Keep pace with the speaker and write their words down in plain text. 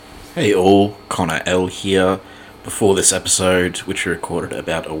Hey all, Connor L here. Before this episode, which we recorded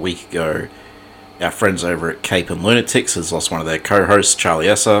about a week ago, our friends over at Cape and Lunatics has lost one of their co-hosts, Charlie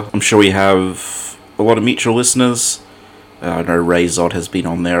Esser. I'm sure we have a lot of mutual listeners. I know Ray Zod has been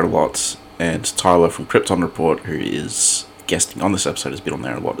on there a lot, and Tyler from Krypton Report, who is guesting on this episode, has been on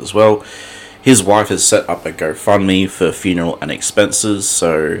there a lot as well. His wife has set up a GoFundMe for funeral and expenses,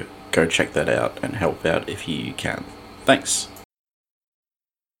 so go check that out and help out if you can. Thanks.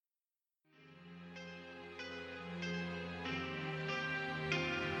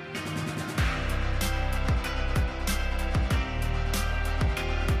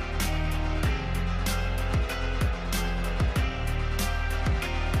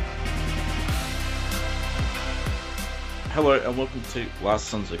 Hello and welcome to Last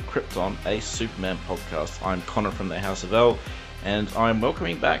Sons of Krypton, a Superman podcast. I'm Connor from the House of L, and I'm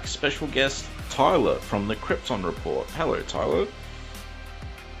welcoming back special guest Tyler from the Krypton Report. Hello, Tyler.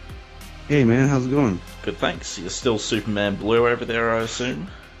 Hey man, how's it going? Good, thanks. You're still Superman Blue over there, I assume?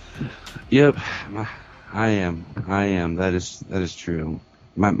 Yep, I am. That is true.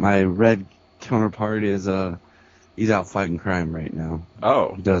 My red counterpart is he's out fighting crime right now.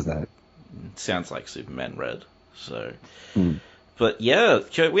 Oh, He does that. sounds like Superman Red. So, Hmm. but yeah,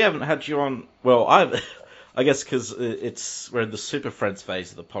 Joe, we haven't had you on. Well, I guess because we're in the Super Friends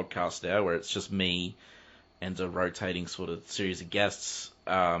phase of the podcast now, where it's just me and a rotating sort of series of guests.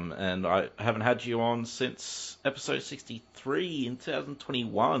 And I haven't had you on since episode 63 in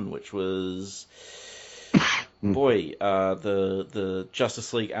 2021, which was, the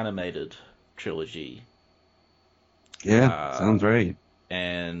Justice League animated trilogy. Yeah, sounds right.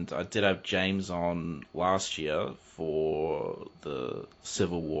 And I did have James on last year for the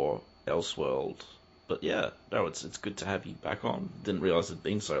Civil War Elseworld. But yeah, no, it's good to have you back on. Didn't realize it'd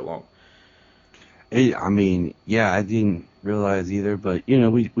been so long. I mean, yeah, I didn't realize either, but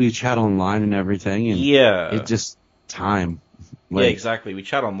we chat online and everything, and Yeah. it just time. Yeah, exactly. We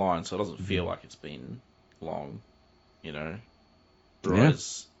chat online, so it doesn't feel like it's been long, you know. We're Yeah.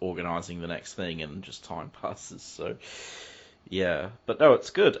 always organising the next thing, and just time passes. So, yeah. But no,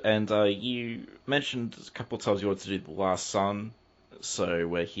 it's good. And you mentioned a couple of times you wanted to do The Last Son, so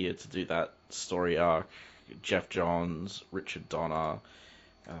we're here to do that story arc. Jeff Johns, Richard Donner.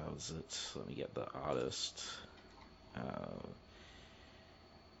 Let me get the artist.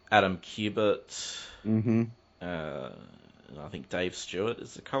 Adam Kubert. Mm-hmm. And I think Dave Stewart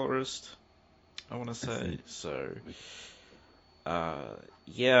is the colorist, I want to say. So,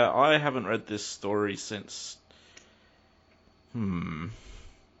 yeah, I haven't read this story since, I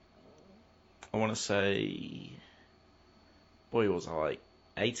want to say, boy, was I like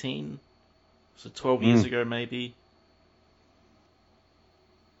 18? So 12 years ago, maybe.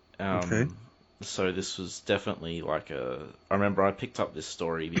 Okay. So this was definitely like I remember I picked up this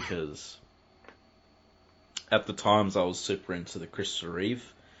story because at the times I was super into the Christopher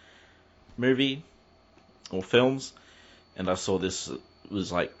Reeve movie or films, and I saw this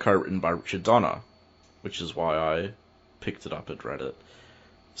was like co-written by Richard Donner, which is why I picked it up and read it.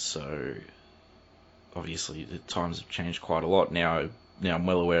 So obviously the times have changed quite a lot now. Now I'm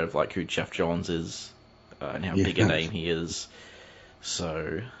well aware of like who Jeff Johns is and how big a name he is.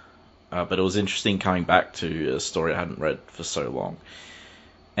 So, but it was interesting coming back to a story I hadn't read for so long.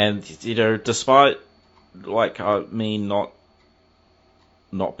 And despite like not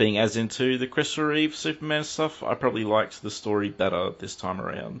being as into the Christopher Reeve Superman stuff, I probably liked the story better this time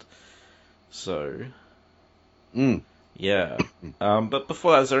around. So, yeah. But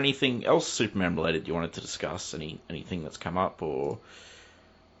before that, is there anything else Superman related you wanted to discuss? Anything that's come up or?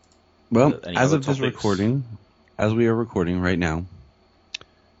 Well, Any as other of this topics? recording, as we are recording right now,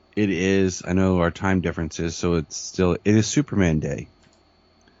 it is, I know our time differences, so it is Superman Day.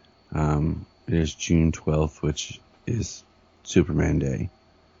 It is June 12th, which is Superman Day.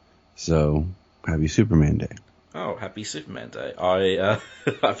 So, happy Superman Day. Oh, happy Superman Day. I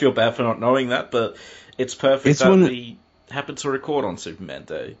feel bad for not knowing that, but it's perfect It's that we happen to record on Superman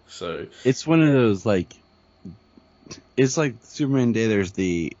Day. So It's one of those, it's like Superman Day, there's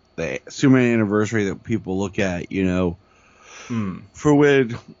the Superman anniversary that people look at, for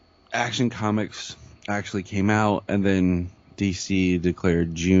when Action Comics actually came out, and then DC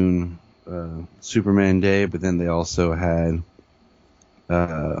declared June Superman Day, but then they also had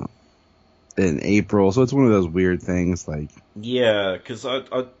in April, so it's one of those weird things, like... yeah, because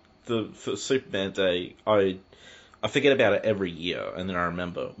for Superman Day, I forget about it every year, and then I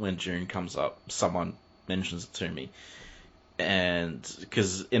remember when June comes up, someone mentions it to me, and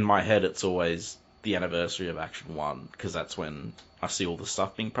because in my head it's always the anniversary of Action 1, because that's when I see all the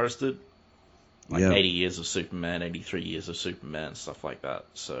stuff being posted. like 80 years of Superman, 83 years of Superman, stuff like that.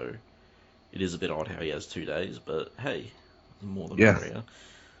 So it is a bit odd how he has 2 days, but hey, more the merrier.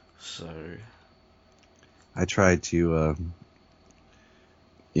 So I tried to,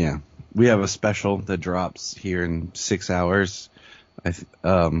 we have a special that drops here in 6 hours.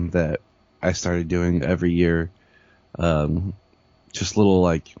 That I started doing every year. Just little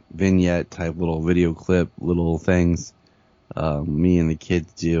like vignette type, little video clip, little things. Me and the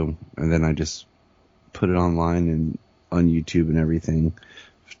kids do, and then I just put it online and on YouTube and everything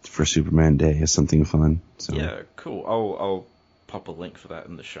for Superman Day as something fun. So. Yeah, cool. I'll pop a link for that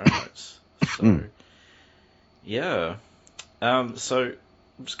in the show notes. So, yeah. So I'm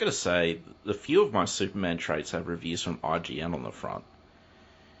just gonna say a few of my Superman trades have reviews from IGN on the front,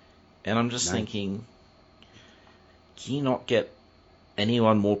 and I'm just thinking, can you not get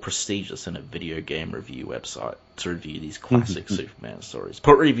anyone more prestigious than a video game review website to review these classic Superman stories?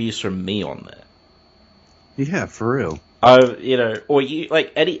 Put reviews from me on there. Yeah, for real. Or you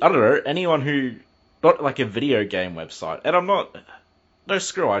like I don't know, anyone who not like a video game website. And no,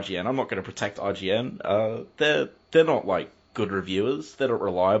 screw IGN. I'm not going to protect IGN. They're not like good reviewers. They're not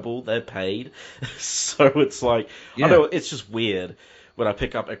reliable. They're paid. So it's like, I know it's just weird when I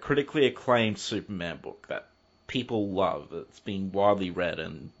pick up a critically acclaimed Superman book that people love, that's been widely read,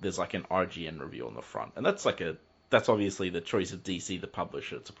 and there's like an IGN review on the front. And that's obviously the choice of DC, the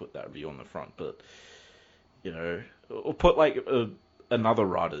publisher, to put that review on the front. But, or put like another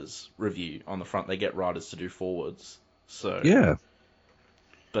writer's review on the front. They get writers to do forwards. So yeah.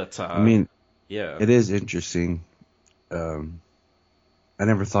 But I mean, yeah, it is interesting. I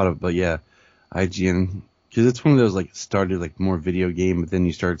never thought of, but yeah, IGN, because it's one of those like started like more video game, but then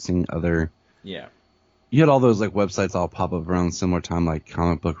you start seeing other. Yeah. You had all those like websites all pop up around similar time, like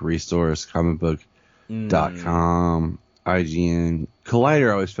Comic Book Resource, comicbook.com, IGN. Collider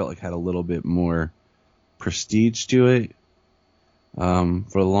I always felt like had a little bit more prestige to it for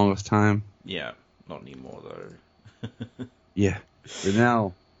the longest time. Yeah, not anymore though. Yeah, but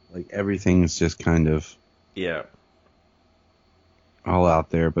now like everything's just kind of all out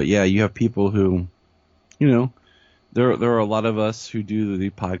there. But yeah, you have people who, there are a lot of us who do the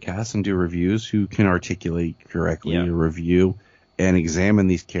podcast and do reviews who can articulate correctly a review and examine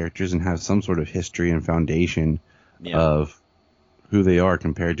these characters and have some sort of history and foundation of who they are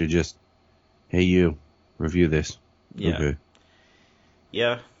compared to just, hey, you review this. Yeah. Okay.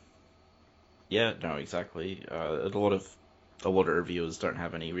 Yeah. Yeah. No, exactly. A lot of reviewers don't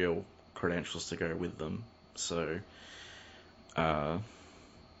have any real credentials to go with them. So, but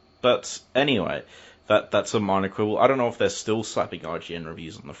anyway. That's a minor quibble. I don't know if they're still slapping IGN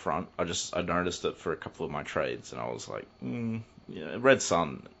reviews on the front. I noticed it for a couple of my trades, and I was like, Red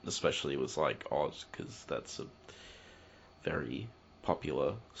Sun especially was like odd, because that's a very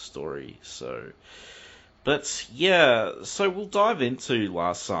popular story. So, but yeah, so we'll dive into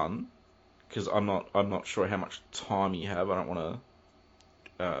Last Sun, because I'm not sure how much time you have. I don't want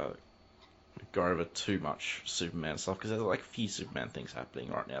to go over too much Superman stuff, because there's like a few Superman things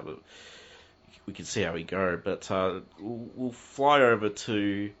happening right now, but we can see how we go. But we'll fly over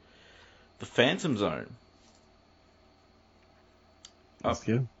to the Phantom Zone. Let's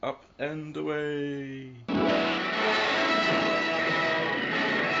go. Up and away.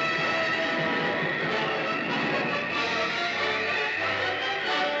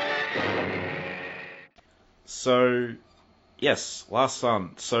 So, yes, Last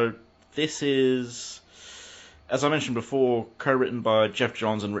Sun. So this is, as I mentioned before, co-written by Geoff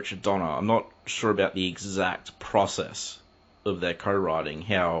Johns and Richard Donner. I'm not sure about the exact process of their co-writing,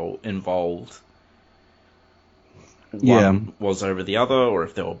 how involved one was over the other, or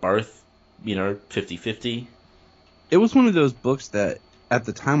if they were both, 50-50. It was one of those books that, at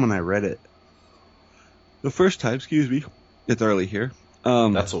the time when I read it, the first time, excuse me, it's early here.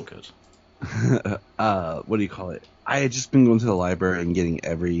 That's all good. What do you call it? I had just been going to the library and getting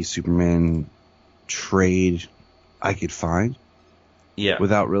every Superman trade I could find. Yeah.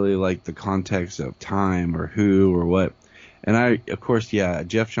 Without really like the context of time or who or what. And of course,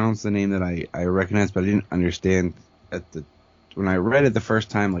 Geoff Johns, the name that I recognized, but I didn't understand when I read it the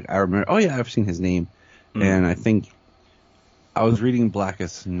first time. Like I remember, I've seen his name, and I think I was reading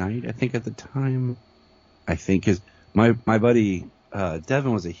Blackest Night. I think at the time, because my buddy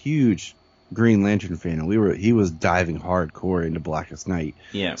Devin was a huge Green Lantern fan, and he was diving hardcore into Blackest Night.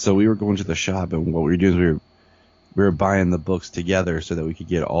 Yeah. So we were going to the shop, and what we were doing is we were buying the books together so that we could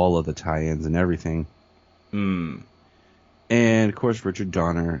get all of the tie-ins and everything. And of course, Richard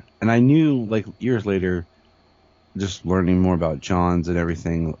Donner. And I knew, like, years later, just learning more about Johns and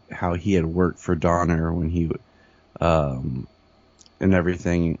everything, how he had worked for Donner when he, and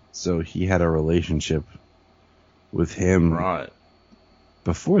everything. So he had a relationship with him Right.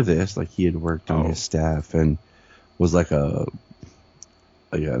 before this. Like he had worked on his staff and was like an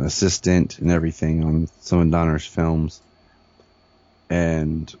assistant and everything on some of Donner's films.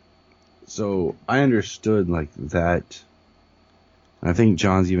 And so I understood like that. I think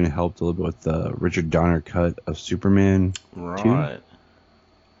John's even helped a little bit with the Richard Donner cut of Superman. Right.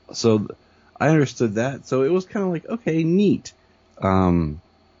 2. So I understood that. So it was kind of like, okay, neat. A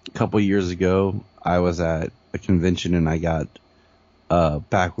couple years ago, I was at a convention and I got,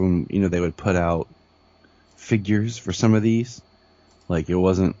 back when, they would put out figures for some of these. Like it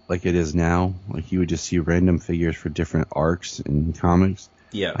wasn't like it is now. Like you would just see random figures for different arcs in comics.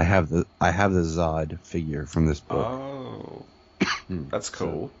 Yeah. I have the Zod figure from this book. Oh. That's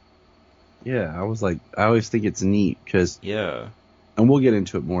cool. So, yeah, I was like, I always think it's neat because, yeah, and we'll get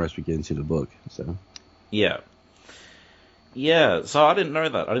into it more as we get into the book. So, yeah. So I didn't know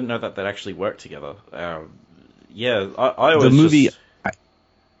that. I didn't know that they actually worked together. I always the movie. just...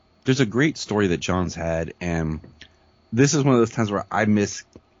 There's a great story that John's had, and this is one of those times where I miss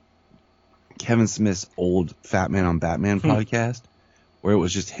Kevin Smith's old Fat Man on Batman podcast, where it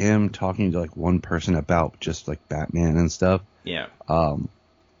was just him talking to like one person about just like Batman and stuff. Yeah.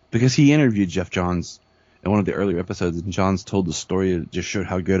 Because he interviewed Jeff Johns in one of the earlier episodes, and Johns told the story that just showed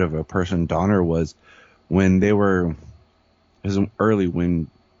how good of a person Donner was when they were, it was early when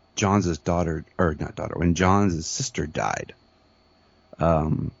Johns' when Johns' sister died.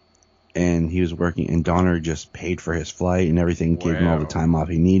 And he was working, and Donner just paid for his flight and everything, gave him all the time off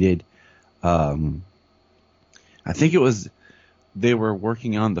he needed. I think it was, they were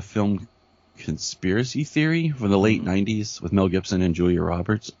working on the film Conspiracy Theory from the late 90s with Mel Gibson and Julia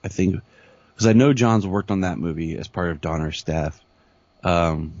Roberts, I think, because I know Johns worked on that movie as part of Donner's staff.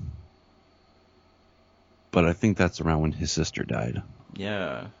 But I think that's around when his sister died.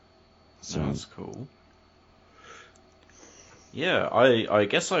 Yeah. So that's cool. Yeah, I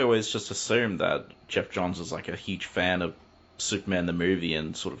guess I always just assumed that Jeff Johns was like a huge fan of Superman the movie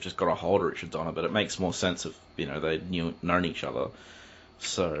and sort of just got a hold of Richard Donner, but it makes more sense if, they'd known each other.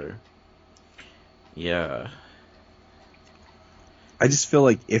 So, yeah. I just feel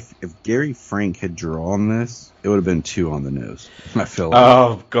like if Gary Frank had drawn this, it would have been 2 on the nose. I feel like.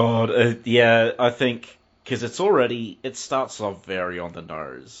 Oh, God. Yeah, I think, because it starts off very on the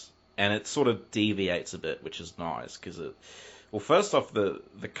nose, and it sort of deviates a bit, which is nice, because well, first off, the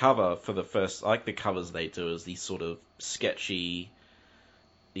cover for the first, I like the covers they do is these sort of sketchy,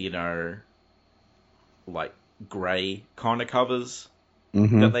 like grey kind of covers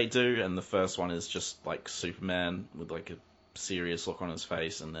that they do, and the first one is just like Superman with like a serious look on his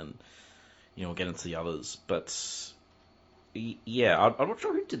face, and then we'll get into the others. But yeah, I'm not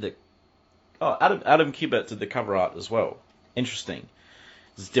sure who did the. Oh, Adam Kubert did the cover art as well. Interesting.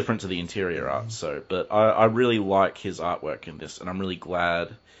 It's different to the interior art, but I really like his artwork in this, and I'm really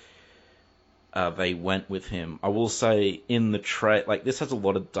glad they went with him. I will say in the trade, like this has a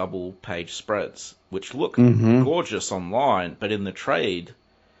lot of double page spreads, which look gorgeous online, but in the trade,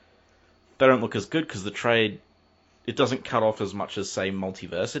 they don't look as good because the trade, it doesn't cut off as much as say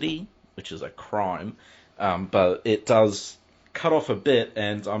Multiversity, which is a crime, but it does cut off a bit,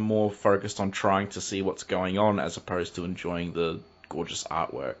 and I'm more focused on trying to see what's going on as opposed to enjoying the gorgeous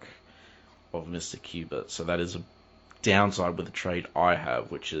artwork of Mr. Kubert. So that is a downside with the trade I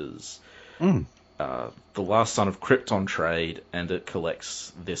have, which is The Last Son of Krypton trade, and it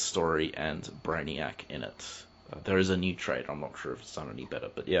collects this story and Brainiac in it. There is a new trade. I'm not sure if it's done any better,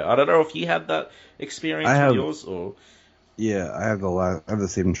 but yeah, I don't know if you had that experience with yours or. Yeah, I have the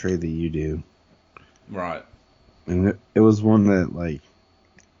same trade that you do. Right. And it was one that like.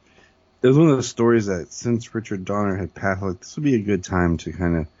 It was one of those stories that since Richard Donner had passed, like this would be a good time to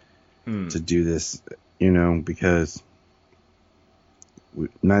kind of to do this, because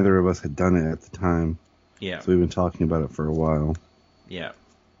neither of us had done it at the time. Yeah. So we've been talking about it for a while. Yeah.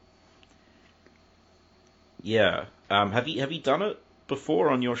 Yeah. Have you done it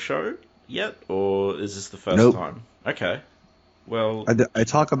before on your show yet, or is this the first time? Okay. Well, I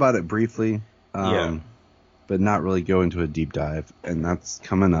talk about it briefly. But not really go into a deep dive, and that's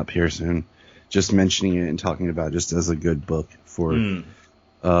coming up here soon. Just mentioning it and talking about it just as a good book for,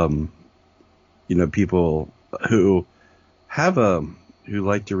 people who who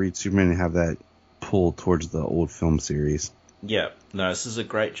like to read Superman and have that pull towards the old film series. Yeah, no, this is a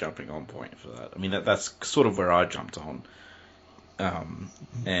great jumping on point for that. I mean, that's sort of where I jumped on.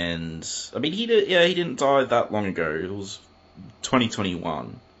 And I mean, he didn't die that long ago. It was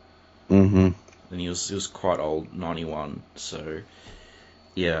 2021. Mm-hmm. And he was quite old, 91. So,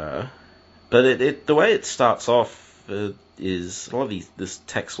 yeah. But the way it starts off, is a lot of this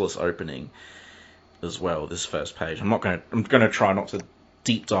textless opening as well. This first page. I'm gonna try not to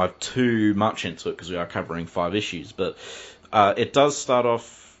deep dive too much into it because we are covering 5 issues, but it does start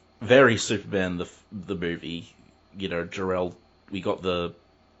off very Superman the movie. You know, Jor-El. We got the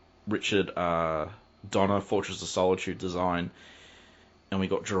Richard Donner Fortress of Solitude design, and we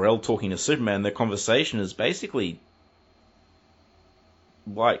got Jor-El talking to Superman. Their conversation is basically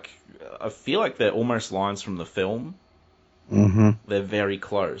like, I feel like they're almost lines from the film. Mm-hmm. They're very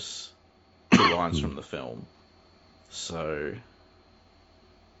close to lines from the film. So,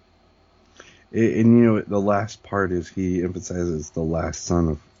 and the last part is he emphasizes the last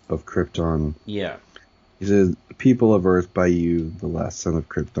son of Krypton. Yeah. He says, "People of Earth, by you, the last son of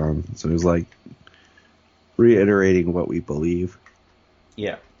Krypton." So he's like reiterating what we believe.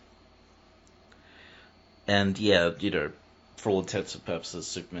 Yeah. And yeah, for all intents and purposes,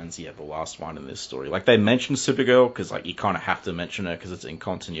 Superman's the last one in this story. Like, they mention Supergirl because you kind of have to mention her because it's in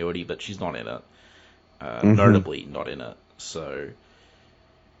continuity, but she's not in it. Notably not in it. So,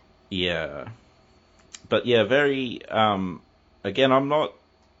 yeah. But yeah, very. Again, I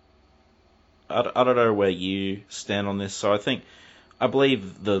don't know where you stand on this. So I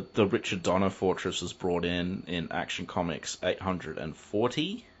believe the Richard Donner Fortress was brought in Action Comics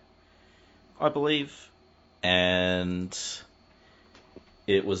 840, I believe, and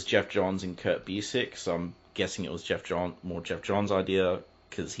it was Jeff Johns and Kurt Busiek. So I'm guessing it was more Jeff Johns' idea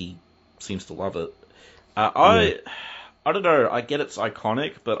because he seems to love it. I don't know. I get it's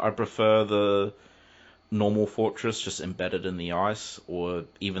iconic, but I prefer the normal fortress just embedded in the ice, or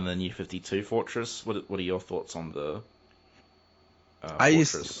even the New 52 fortress. What are your thoughts on the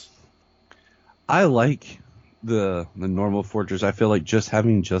fortress? I like the normal fortress. I feel like just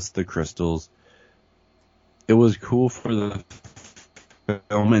having just the crystals, it was cool for the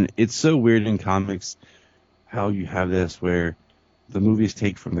film, and it's so weird in comics how you have this where the movies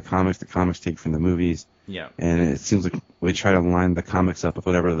take from the comics take from the movies. Yeah. And it seems like we try to line the comics up with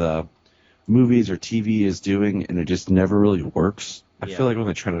whatever the movies or TV is doing, and it just never really works. I feel like when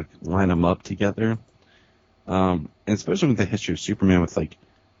they try to line them up together, and especially with the history of Superman with like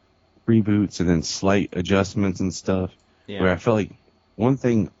reboots and then slight adjustments and stuff, where I felt like one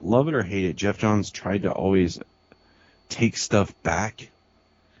thing, love it or hate it, Jeff Johns tried to always take stuff back.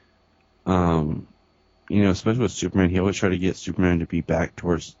 Especially with Superman, he always tried to get Superman to be back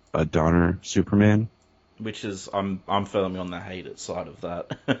towards a Donner Superman. Which is, I'm firmly on the hate it side of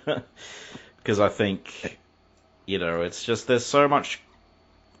that. Because I think, it's just, there's so much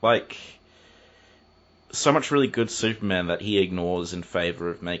really good Superman that he ignores in favor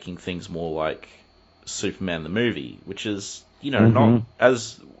of making things more like Superman the movie, which is, not,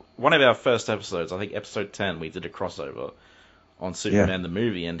 as one of our first episodes, I think episode 10, we did a crossover on Superman the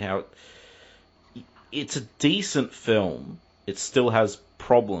movie, and how it's a decent film. It still has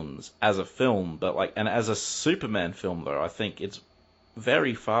problems as a film, but and as a Superman film, though, I think it's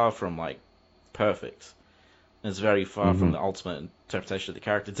very far from perfect. It's very far from the ultimate interpretation of the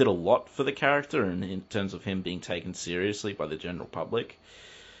character. It did a lot for the character in terms of him being taken seriously by the general public,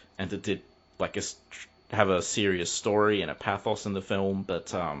 and it did have a serious story and a pathos in the film.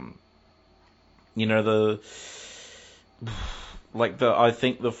 But I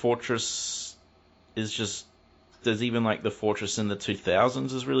think the Fortress is just. There's even the Fortress in the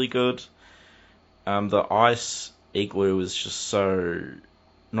 2000s is really good. The ice igloo is just so,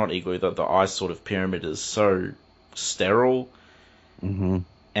 not igloo, the ice sort of pyramid is so sterile. Mm-hmm.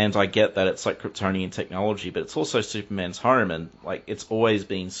 And I get that it's Kryptonian technology, but it's also Superman's home, and it's always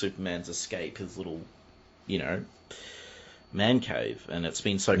been Superman's escape, his little, man cave, and it's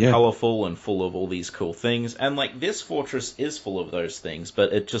been so colourful and full of all these cool things. And this fortress is full of those things,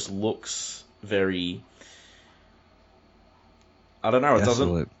 but it just looks very. I don't know. It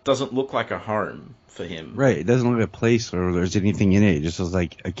doesn't look like a home for him. Right. It doesn't look like a place where there's anything in it. It just looks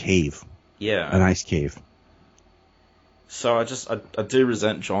like a cave. Yeah. An ice cave. So I do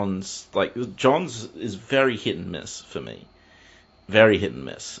resent Johns. Johns is very hit and miss for me. Very hit and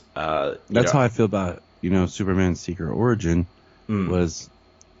miss. That's how I feel about Superman's Secret Origin. Was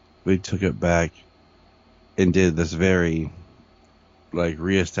we took it back and did this very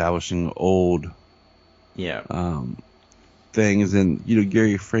reestablishing old. Yeah. Things, and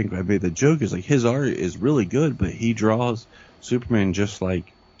Gary Frank, I made the joke, is his art is really good, but he draws Superman just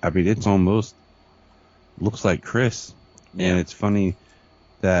it's almost looks like Chris. And it's funny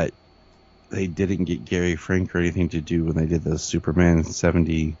that they didn't get Gary Frank or anything to do when they did the Superman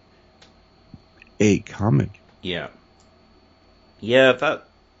 78 comic. That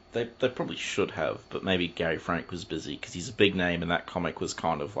they probably should have, but maybe Gary Frank was busy because he's a big name, and that comic was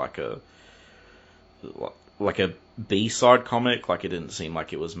kind of like a B-side comic. Like, it didn't seem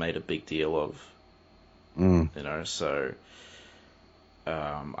like it was made a big deal of. You know, so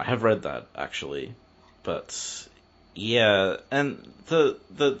I have read that actually, but yeah, and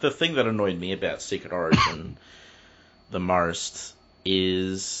the thing that annoyed me about Secret Origin the most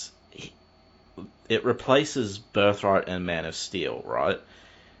is it replaces Birthright and Man of Steel, right?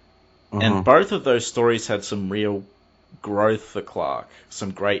 And both of those stories had some real growth for Clark,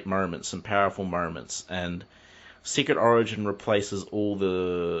 some great moments, some powerful moments, and Secret Origin replaces all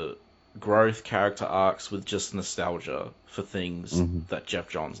the growth character arcs with just nostalgia for things that Jeff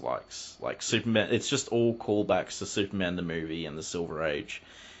Johns likes. Like Superman, it's just all callbacks to Superman the movie and the Silver Age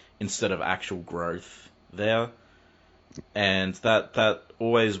instead of actual growth there. And that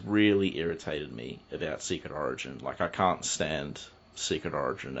always really irritated me about Secret Origin. Like, I can't stand Secret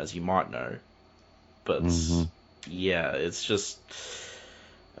Origin, as you might know. But yeah, it's just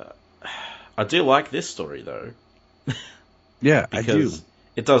I do like this story though. Yeah, I do.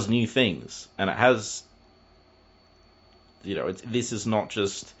 It does new things, and it has, you know, this is not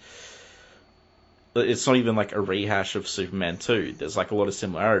just, it's not even like a rehash of Superman 2. There's like a lot of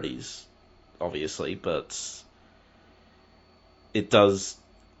similarities, obviously, but it does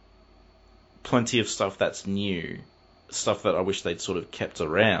plenty of stuff that's new, stuff that I wish they'd sort of kept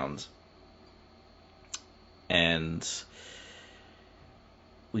around. And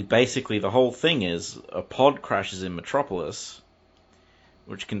the whole thing is a pod crashes in Metropolis,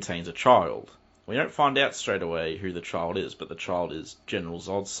 which contains a child. We don't find out straight away who the child is, but the child is General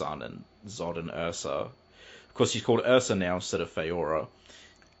Zod's son, and Zod and Ursa. Of course, he's called Ursa now instead of Faora.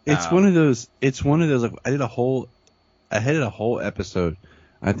 It's one of those. Like, I did a whole episode,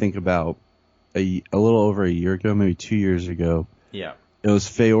 I think about a little over a year ago, maybe 2 years ago. Yeah. It was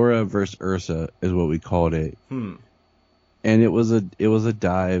Faora versus Ursa, is what we called it. And it was a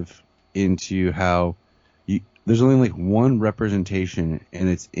dive into how there's only like one representation, and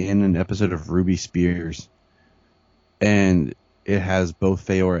it's in an episode of Ruby Spears, and it has both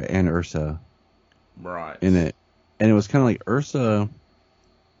Faora and Ursa in it. And it was kind of like Ursa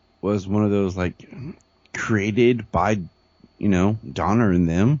was one of those like created by, you know, Donner and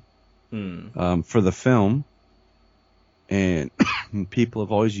them for the film, and people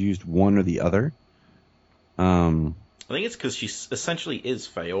have always used one or the other. I think it's because she essentially is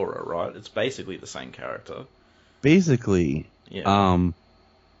Faora, right? It's basically the same character. Basically. Yeah.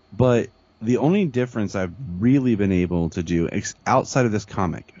 But the only difference I've really been able to do outside of this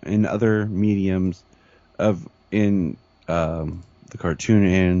comic in other mediums in the cartoon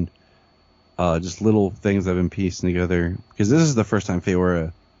and just little things I've been piecing together, because this is the first time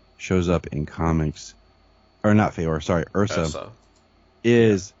Faora shows up in comics, or not Faora, sorry, Ursa.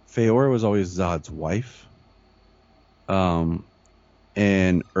 Faora was always Zod's wife,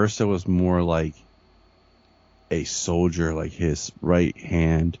 and Ursa was more like a soldier, like his right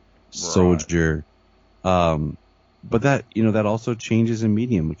hand soldier. But that, you know, that also changes in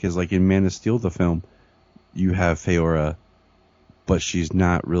medium, because like in Man of Steel, the film, you have Faora, but she's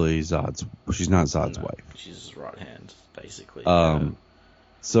not really Zod's wife. She's his right hand, basically.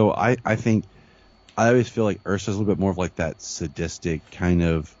 So I think, I always feel like Ursa's a little bit more of like that sadistic kind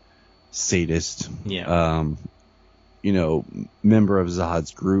of sadist, you know, member of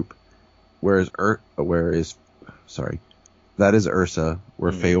Zod's group, whereas that is Ursa,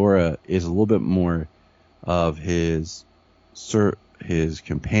 where Faora is a little bit more of his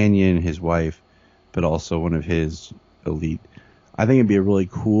companion, his wife, but also one of his elite. I think it'd be a really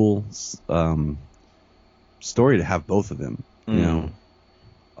cool story to have both of them, you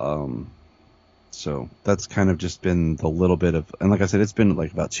know. So that's kind of just been the little bit of, and like I said, it's been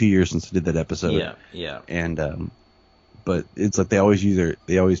like about 2 years since I did that episode. Yeah. And but it's like they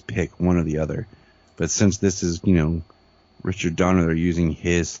always pick one or the other. But since this is, you know, Richard Donner, they're using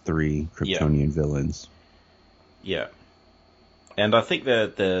his 3 Kryptonian villains. Yeah. And I think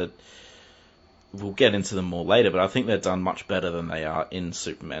that we'll get into them more later, but I think they're done much better than they are in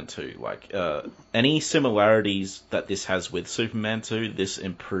Superman 2. Like, any similarities that this has with Superman 2, this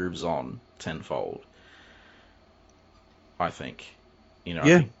improves on tenfold, I think. You know, I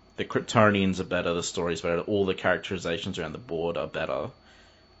think the Kryptonians are better, the story's better, all the characterizations around the board are better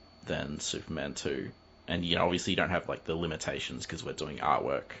than Superman 2. And, you know, obviously you don't have, like, the limitations because we're doing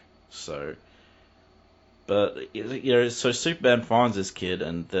artwork. So, but, you know, so Superman finds this kid,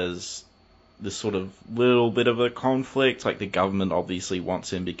 and there's this sort of little bit of a conflict. Like, the government obviously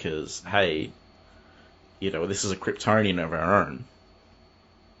wants him because, hey, you know, this is a Kryptonian of our own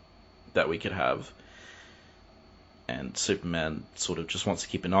that we could have. And Superman sort of just wants to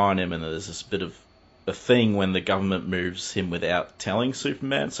keep an eye on him, and there's this bit of a thing when the government moves him without telling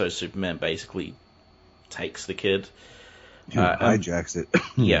Superman, so Superman basically takes the kid. Hijacks it.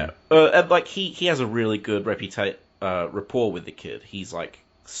 Yeah. And, like, he has a really good rapport with the kid. He's, like,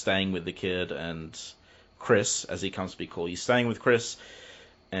 staying with the kid and Chris, as he comes to be called. He's staying with Chris,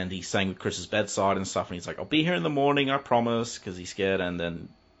 and he's staying with Chris's bedside and stuff, and he's like, I'll be here in the morning, I promise, because he's scared, and then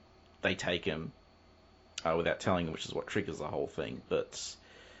they take him without telling him, which is what triggers the whole thing. But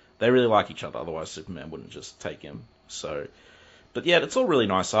they really like each other, otherwise Superman wouldn't just take him. So, but yeah, it's all really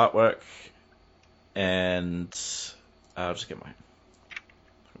nice artwork, and I'll just get my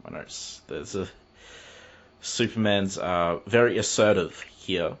notes. There's Superman's very assertive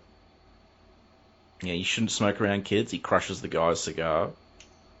here. Yeah, you shouldn't smoke around kids. He crushes the guy's cigar.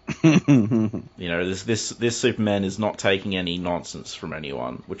 You know, this Superman is not taking any nonsense from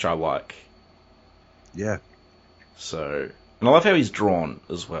anyone, which I like. Yeah. So, and I love how he's drawn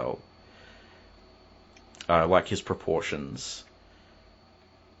as well. I like his proportions.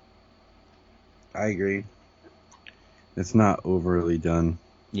 I agree. It's not overly done.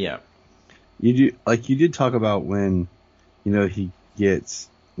 Yeah. You did talk about when, you know, he gets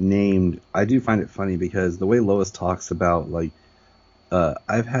named. I do find it funny because the way Lois talks about, like,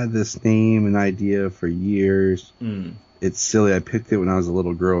 I've had this name and idea for years. It's silly. I picked it when I was a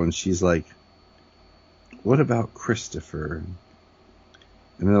little girl, and she's like, what about Christopher?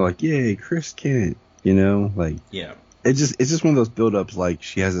 And they're like, yay, Chris Kent. You know, like, yeah. It's just one of those build-ups. Like,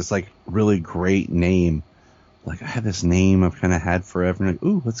 she has this, like, really great name. Like, I have this name I've kind of had forever. And like,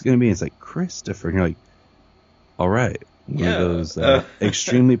 ooh, what's it going to be? And it's like, Christopher. And you're like, all right. One of those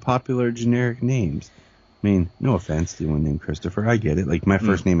extremely popular generic names. I mean, no offense to anyone named Christopher. I get it. Like, my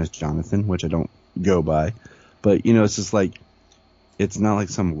first name is Jonathan, which I don't go by. But, you know, it's just like, it's not like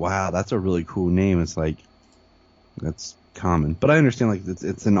some, wow, that's a really cool name. It's like, that's common. But I understand, like,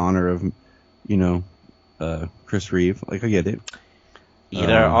 it's in honor of, you know, Chris Reeve. Like, I get it. You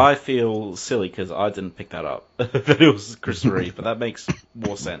know, I feel silly because I didn't pick that up. But it was Chris Reeve. But that makes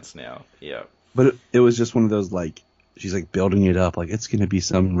more sense now. Yeah. But it was just one of those, like, she's, like, building it up. Like, it's going to be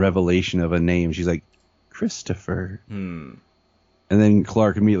some revelation of a name. She's like, Christopher. And then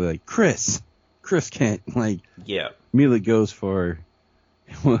Clark immediately, like, Chris Kent. Like, yeah. Immediately goes for...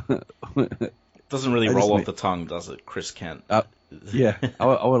 Doesn't really roll off the tongue, does it? Chris Kent. Yeah. I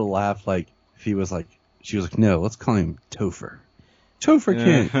would have laughed, like, if he was like... She was like, no, let's call him Topher. Topher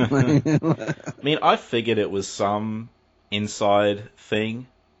Kent. I mean, I figured it was some inside thing.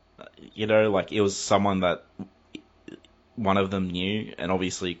 You know, like, it was someone that one of them knew, and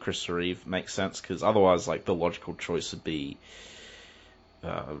obviously Chris Reeve makes sense, because otherwise, like, the logical choice would be...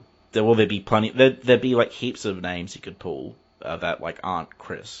 there'd be plenty... There'd be, like, heaps of names you could pull that, like, aren't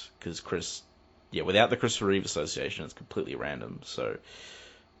Chris, because Chris... Yeah, without the Chris Reeve association, it's completely random, so...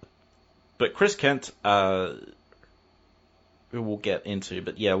 But Chris Kent, who we'll get into,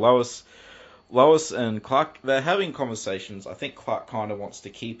 but yeah, Lois and Clark, they're having conversations. I think Clark kind of wants to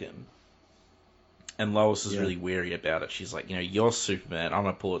keep him, and Lois is really weary about it. She's like, you know, you're Superman. I'm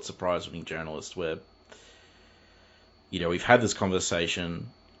a Pulitzer Prize-winning journalist. Where, you know, we've had this conversation.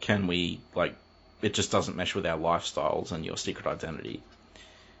 Can we, like, it just doesn't mesh with our lifestyles and your secret identity,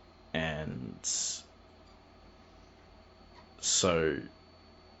 and so,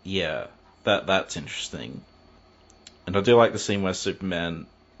 yeah. That's interesting. And I do like the scene where Superman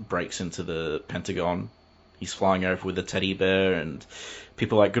breaks into the Pentagon. He's flying over with a teddy bear, and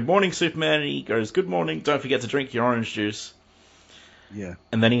people are like, good morning, Superman, and he goes, good morning, don't forget to drink your orange juice. Yeah.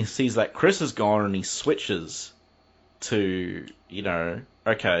 And then he sees that Chris is gone, and he switches to, you know,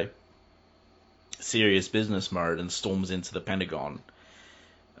 okay, serious business mode, and storms into the Pentagon,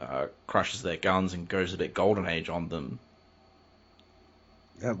 crushes their guns, and goes a bit Golden Age on them.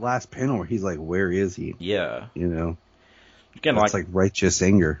 That last panel where he's like, where is he? Yeah. You know? Again, it's like righteous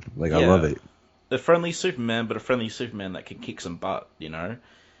anger. Like, yeah. I love it. A friendly Superman, but a friendly Superman that can kick some butt, you know?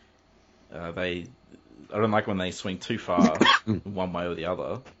 I don't like when they swing too far one way or the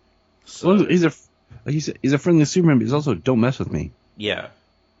other. So, well, he's a friendly Superman, but he's also, don't mess with me. Yeah.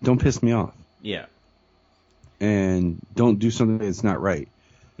 Don't piss me off. Yeah. And don't do something that's not right.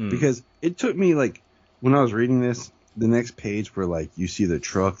 Because it took me, like, when I was reading this, the next page where, like, you see the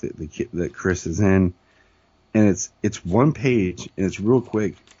truck that Chris is in, and it's one page, and it's real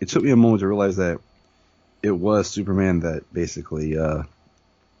quick. It took me a moment to realize that it was Superman that basically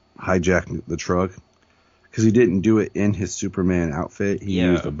hijacked the truck, because he didn't do it in his Superman outfit. He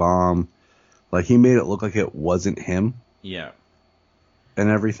used a bomb. Like, he made it look like it wasn't him. Yeah. And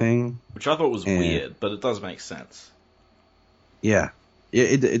everything. Which I thought was weird, but it does make sense. Yeah.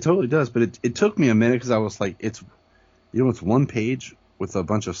 It totally does, but it took me a minute, because I was like, it's one page with a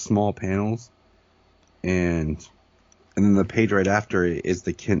bunch of small panels, and then the page right after it is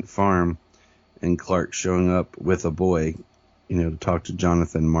the Kent farm, and Clark showing up with a boy, to talk to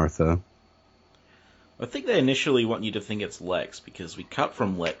Jonathan and Martha. I think they initially want you to think it's Lex, because we cut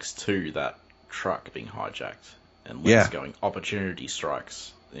from Lex to that truck being hijacked, and Lex going, opportunity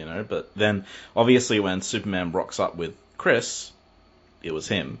strikes, but then obviously when Superman rocks up with Chris, it was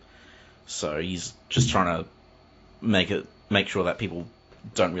him. So he's just trying to make sure that people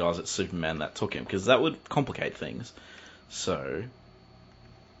don't realize it's Superman that took him, because that would complicate things. So,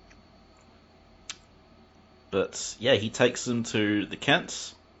 but yeah, he takes them to the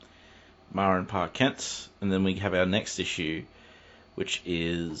Kents, Mara and Pa Kent, and then we have our next issue, which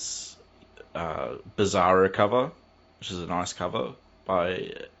is Bizarro cover, which is a nice cover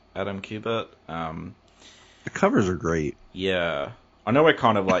by Adam Kubert. The covers are great. Yeah. I know we're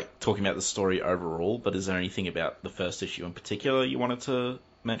kind of like talking about the story overall, but is there anything about the first issue in particular you wanted to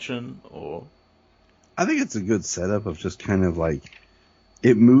mention, or? I think it's a good setup of just kind of like,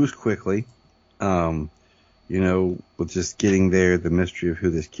 it moves quickly, with just getting there, the mystery of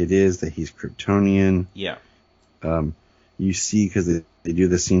who this kid is, that he's Kryptonian. Yeah. You see, because they do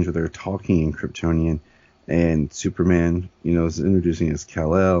the scenes where they're talking in Kryptonian, and Superman, is introducing as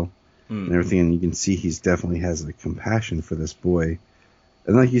Kal-El and everything, and you can see he's definitely has a compassion for this boy.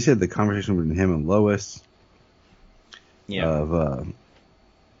 And like you said, the conversation between him and Lois, and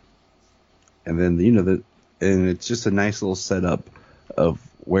then and it's just a nice little setup of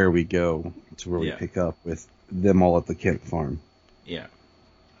where we go to where we pick up with them all at the Kent farm. Yeah.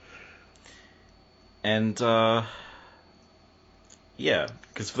 And because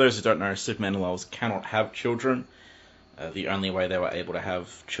for those who don't know, Superman and Lois cannot have children. The only way they were able to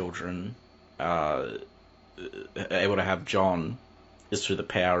have children, able to have John, is through the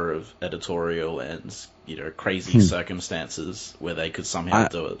power of editorial and crazy circumstances where they could somehow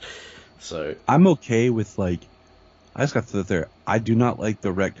do it. So I'm okay with I just got to throw there. I do not like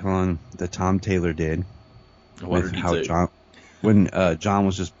the retcon that Tom Taylor did. What did he do? When John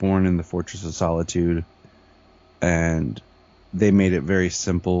was just born in the Fortress of Solitude, and they made it very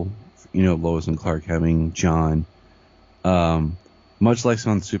simple. Lois and Clark having John. Much like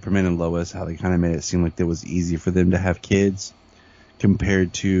on Superman and Lois, how they kind of made it seem like it was easy for them to have kids,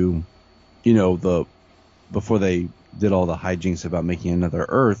 compared to, before they did all the hijinks about making another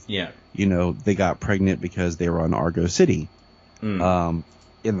Earth. Yeah. They got pregnant because they were on Argo City. In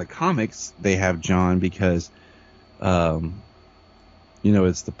the comics, they have John because,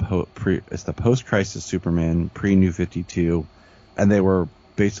 it's the post-crisis Superman, pre-New 52, and they were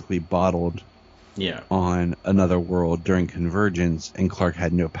basically bottled on another world during Convergence, and Clark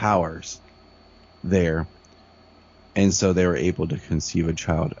had no powers there, and so they were able to conceive a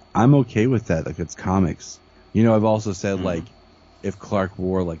child. I'm okay with that, it's comics. I've also said if Clark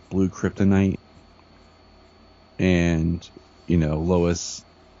wore blue kryptonite, and Lois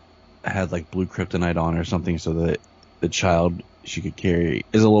had blue kryptonite on or something, so that the child she could carry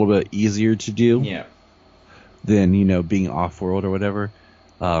is a little bit easier to do than being off-world or whatever.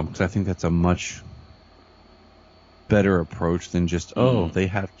 Because I think that's a much better approach than just, they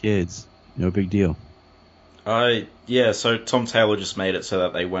have kids. No big deal. So Tom Taylor just made it so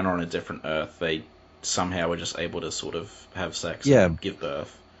that they went on a different Earth. They somehow were just able to sort of have sex and give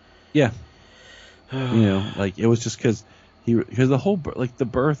birth. Yeah. It was just because the whole, the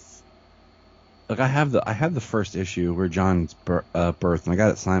birth, I have the first issue where John's birth, and I got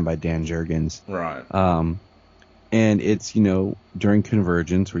it signed by Dan Jurgens. Right. And it's, during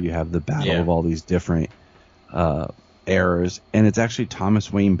Convergence where you have the battle of all these different eras. And it's actually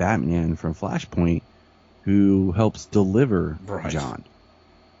Thomas Wayne Batman from Flashpoint who helps deliver John.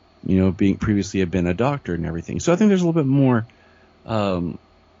 Being previously had been a doctor and everything. So I think there's a little bit more of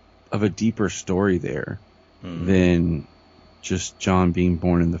a deeper story there than just John being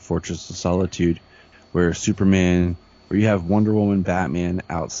born in the Fortress of Solitude, where you have Wonder Woman, Batman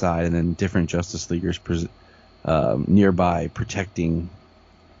outside, and then different Justice Leaguers nearby protecting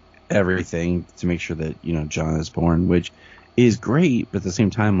everything to make sure that John is born, which is great, but at the same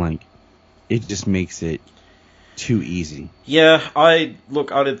time it just makes it too easy. Yeah, I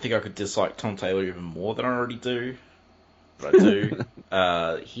didn't think I could dislike Tom Taylor even more than I already do, but I do.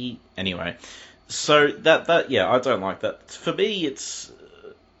 Anyway, so that I don't like that. For me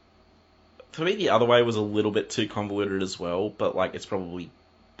the other way was a little bit too convoluted as well, but it's probably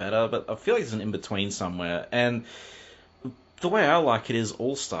better, but I feel like there's an in-between somewhere, and the way I like it is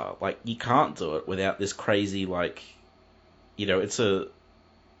All-Star. You can't do it without this crazy,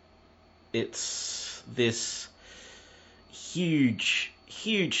 it's this huge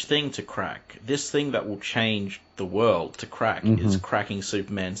thing to crack. This thing that will change the world to crack is cracking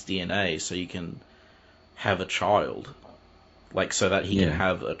Superman's DNA so you can have a child. like so that he can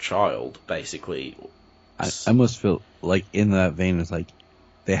have a child, basically. I almost feel like in that vein, it's like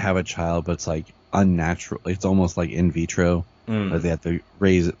they have a child, but it's like unnatural. It's almost like in vitro. Like they have to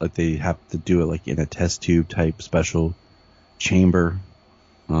raise it, like they have to do it like in a test tube type special chamber.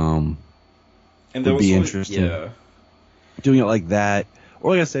 And would be interesting. Yeah. Doing it like that,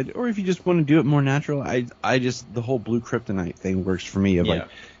 or like I said, or if you just want to do it more natural, I just the whole blue kryptonite thing works for me. Of like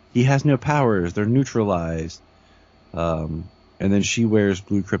he has no powers; they're neutralized. And then she wears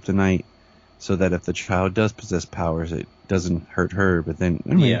blue kryptonite so that if the child does possess powers, it doesn't hurt her. But then,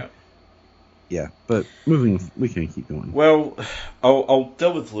 yeah. But we can keep going. Well, I'll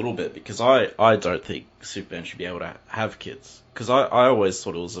delve with a little bit because I don't think Superman should be able to have kids because I always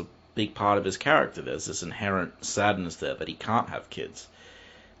thought it was a big part of his character. There's this inherent sadness there that he can't have kids.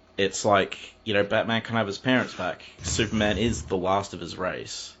 It's like, Batman can have his parents back. Superman is the last of his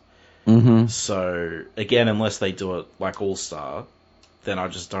race. Mm-hmm. So, again, unless they do it like All-Star, then I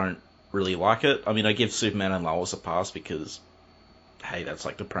just don't really like it. I mean, I give Superman and Lois a pass because, hey, that's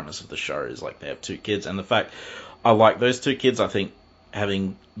like the premise of the show is like they have 2 kids. And the fact I like those 2 kids, I think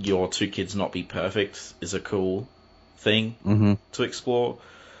having your 2 kids not be perfect is a cool thing to explore.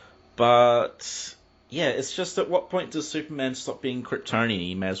 But, yeah, it's just at what point does Superman stop being Kryptonian?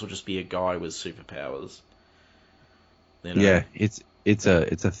 He may as well just be a guy with superpowers. Yeah, it's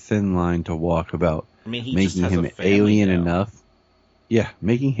a thin line to walk about. I mean, he making him alien enough. Yeah,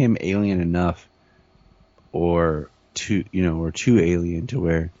 making him alien enough, or too alien to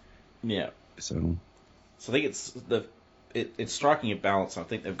where. Yeah. So I think it's striking a balance. I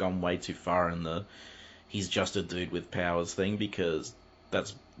think they've gone way too far in the he's just a dude with powers thing because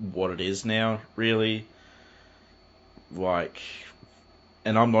that's what it is now, really. Like,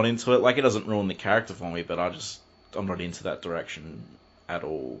 and I'm not into it. Like, it doesn't ruin the character for me, but I'm not into that direction at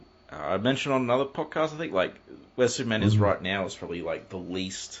all. I mentioned on another podcast, I think, like, where Superman is right now is probably, like,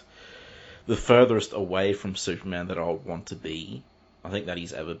 the furthest away from Superman that I would want to be, I think, that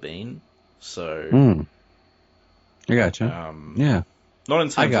he's ever been. So... I gotcha. Yeah. Not in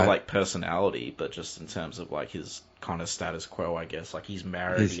terms of, like, personality, but just in terms of, like, his kind of status quo, I guess. Like, he's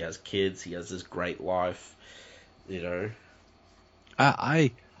married, he has kids, he has this great life,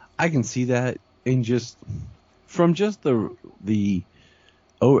 I can see that in just... From just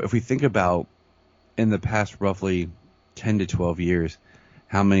if we think about in the past roughly 10 to 12 years,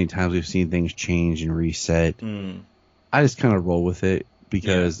 how many times we've seen things change and reset, I just kind of roll with it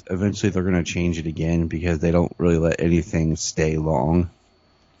because eventually they're going to change it again because they don't really let anything stay long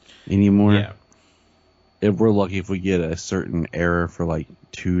anymore. Yeah. If we're lucky if we get a certain era for like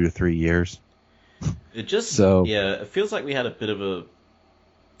 2 to 3 years. It just, it feels like we had a bit of a...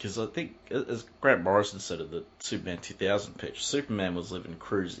 Because I think, as Grant Morrison said at the Superman 2000 pitch, Superman was living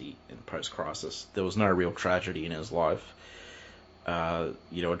cruisy in post-crisis. There was no real tragedy in his life. A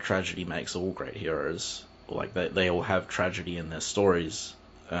tragedy makes all great heroes. Like, they all have tragedy in their stories.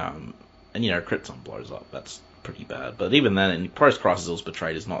 And, Krypton blows up. That's pretty bad. But even then, in post-crisis, it was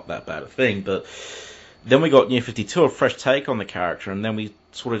portrayed as not that bad a thing. But then we got New 52, a fresh take on the character, and then we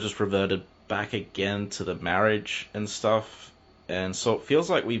sort of just reverted back again to the marriage and stuff. And so it feels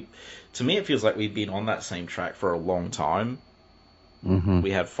like we've been on that same track for a long time. We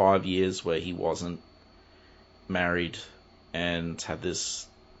had 5 years where he wasn't married and had this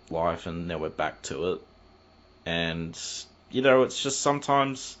life, and now we're back to it. And, it's just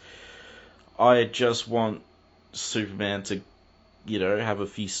sometimes I just want Superman to, have a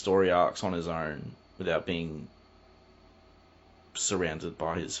few story arcs on his own without being surrounded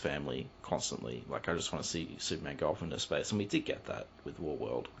by his family constantly. Like, I just want to see Superman go off into space, and we did get that with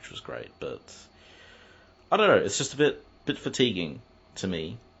Warworld, which was great, but I don't know, it's just a bit fatiguing to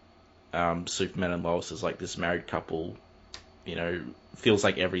me. Superman and Lois is like this married couple, feels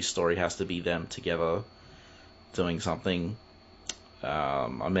like every story has to be them together doing something.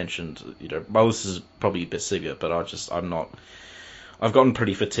 I mentioned, Lois is probably a bit sicker, but I've gotten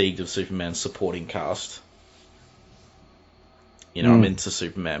pretty fatigued of Superman's supporting cast. I'm into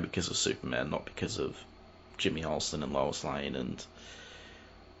Superman because of Superman, not because of Jimmy Olsen and Lois Lane and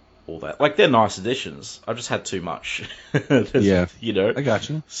all that. Like, they're nice additions. I've just had too much. Yeah. I got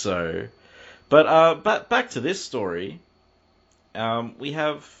you. So, but back to this story. We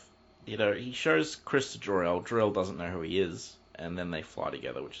have, he shows Chris to Jor-El. Jor-El doesn't know who he is, and then they fly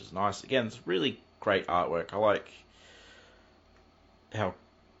together, which is nice. Again, it's really great artwork. I like how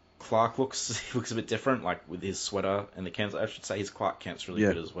Clark looks a bit different, like with his sweater and the cans. I should say his Clark Kent's really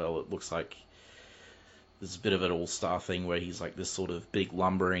good as well. It looks like there's a bit of an all-star thing where he's like this sort of big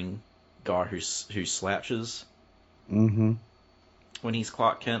lumbering guy who slouches when he's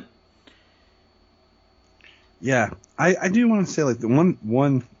Clark Kent. Yeah, I do want to say like the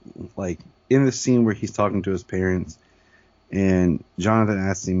one like in the scene where he's talking to his parents, and Jonathan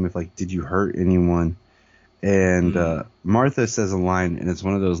asks him if like, did you hurt anyone? And Martha says a line, and it's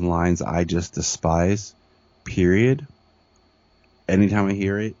one of those lines I just despise. Period. Anytime I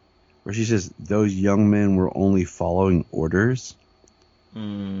hear it, where she says those young men were only following orders.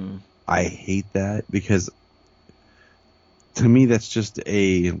 I hate that because to me that's just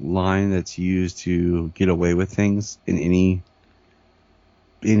a line that's used to get away with things in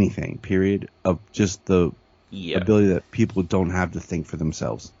anything. Period. Of just the ability that people don't have to think for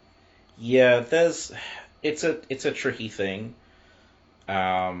themselves. Yeah, it's a tricky thing.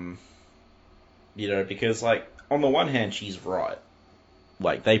 Because like on the one hand she's right.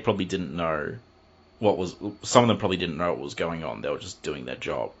 Like they probably didn't know some of them probably didn't know what was going on. They were just doing their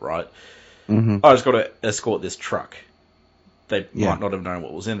job, right? Mm-hmm. I just got to escort this truck. They might not have known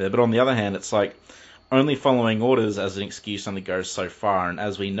what was in there. But on the other hand, it's like only following orders as an excuse only goes so far. And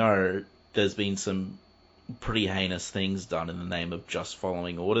as we know, there's been some pretty heinous things done in the name of just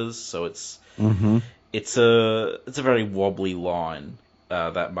following orders. So it's a very wobbly line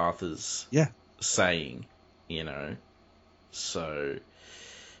that Martha's saying, So,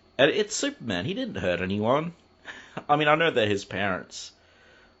 and it's Superman. He didn't hurt anyone. I mean, I know they're his parents,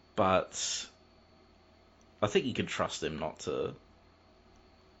 but I think you can trust him not to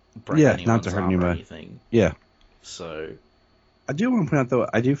break anyone's arm or anything. Yeah. So, I do want to point out though,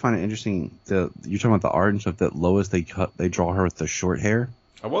 I do find it interesting you're talking about the art and stuff that Lois they draw her with the short hair.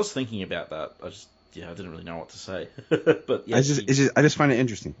 I was thinking about that. I didn't really know what to say. But yeah, I just find it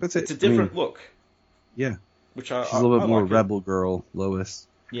interesting. That's it. It's a different look. Yeah. She's a little bit more rebel girl, Lois.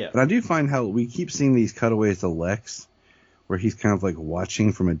 Yeah. But I do find how we keep seeing these cutaways to Lex where he's kind of like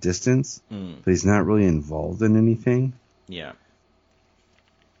watching from a distance, but he's not really involved in anything. Yeah.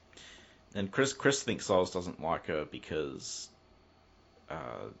 And Chris thinks Lois doesn't like her because,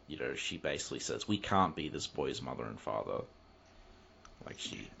 she basically says, we can't be this boy's mother and father.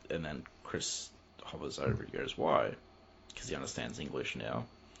 And then Chris hovers over and goes, why? Because he understands English now.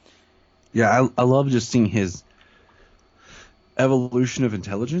 Yeah, I love just seeing his evolution of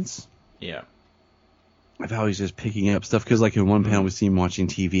intelligence. Yeah. Of how he's just picking up stuff. Because, like, in one panel we see him watching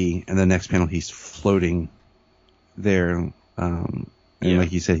TV, and the next panel he's floating there. And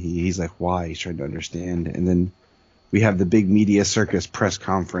like you said, he's like, why? He's trying to understand. And then we have the big media circus press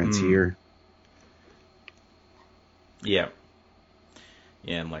conference here. Yeah.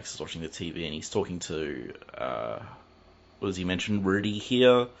 Yeah, and Lex is watching the TV, and he's talking to, what does he mention? Rudy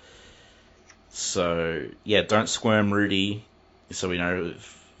here. So, yeah, don't squirm, Rudy. So we know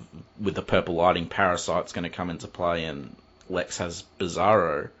with the purple lighting, Parasite's going to come into play, and Lex has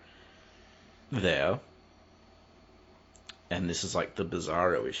Bizarro there. And this is like the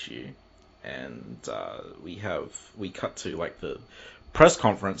Bizarro issue. And we cut to like the press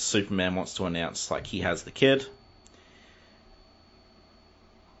conference. Superman wants to announce like he has the kid.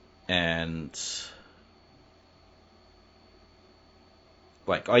 And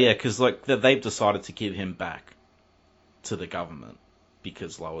like, oh yeah, because like they've decided to give him back to the government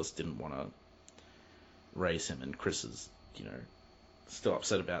because Lois didn't want to raise him, and Chris is, still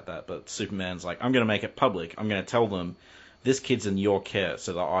upset about that. But Superman's like, I'm going to make it public. I'm going to tell them this kid's in your care,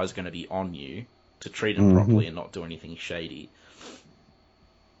 so their eye's going to be on you to treat him properly and not do anything shady.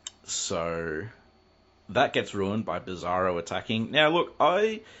 So that gets ruined by Bizarro attacking. Now, look,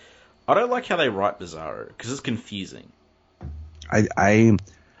 I don't like how they write Bizarro because it's confusing. I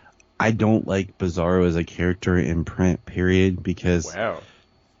don't like Bizarro as a character in print, period, because... Wow.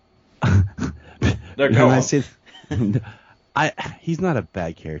 No, go on. He's not a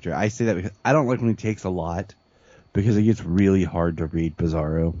bad character. I say that because I don't like when he takes a lot, because it gets really hard to read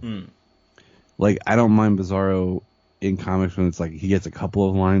Bizarro. Like, I don't mind Bizarro in comics when it's like he gets a couple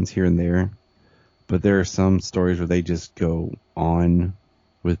of lines here and there, but there are some stories where they just go on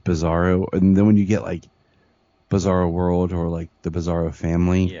with Bizarro, and then when you get like Bizarro World or like the Bizarro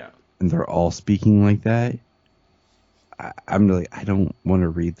family, and they're all speaking like that, I'm like, I don't want to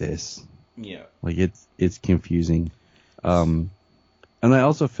read this. Yeah, like it's confusing. And I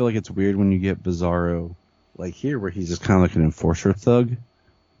also feel like it's weird when you get Bizarro like here, where he's just kind of like an enforcer thug.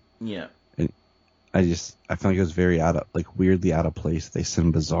 Yeah, and I feel like it was very weirdly out of place. They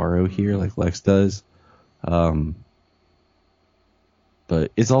send Bizarro here like Lex does.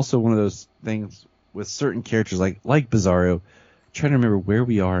 But it's also one of those things with certain characters like Bizarro, trying to remember where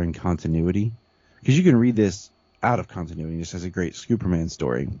we are in continuity, because you can read this out of continuity just as a great Superman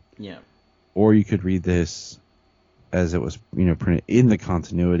story. Yeah. Or you could read this as it was, printed in the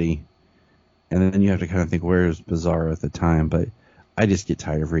continuity, and then you have to kind of think, where's Bizarro at the time? But I just get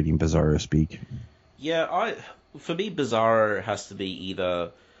tired of reading Bizarro speak. Yeah, for me, Bizarro has to be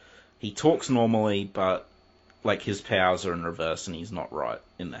either he talks normally, but like his powers are in reverse and he's not right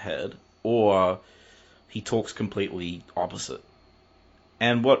in the head, or he talks completely opposite.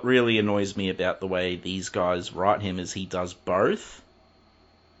 And what really annoys me about the way these guys write him is he does both.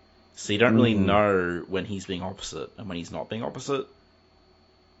 So you don't really know when he's being opposite and when he's not being opposite,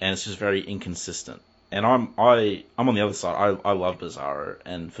 and it's just very inconsistent. And I'm on the other side. I love Bizarro,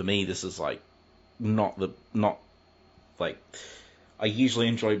 and for me, this is like not like I usually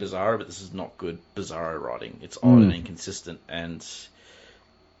enjoy Bizarro, but this is not good Bizarro writing. It's odd and inconsistent, and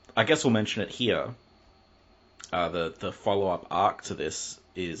I guess we'll mention it here. The follow-up arc to this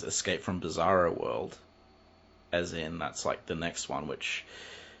is Escape from Bizarro World, as in that's like the next one, which,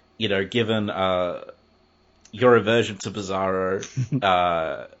 you know, given your aversion to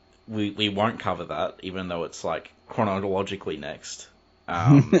Bizarro, we won't cover that, even though it's like chronologically next.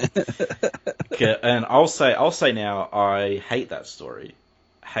 And I'll say now, I hate that story.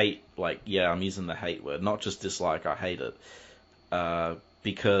 Hate, like, yeah, I'm using the hate word, not just dislike. I hate it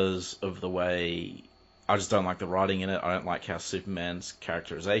because of the way. I just don't like the writing in it. I don't like how Superman's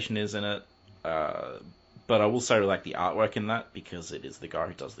characterization is in it. But I will say I like the artwork in that because it is the guy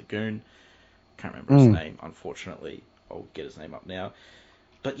who does the Goon. Can't remember his name, unfortunately. I'll get his name up now.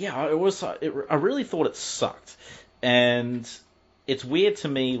 But yeah, I really thought it sucked. And it's weird to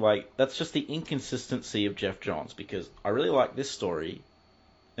me, like, that's just the inconsistency of Geoff Johns, because I really like this story,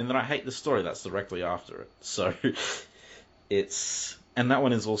 and then I hate the story that's directly after it. So it's... And that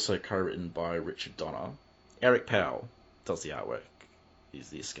one is also co-written by Richard Donner. Eric Powell does the artwork. He's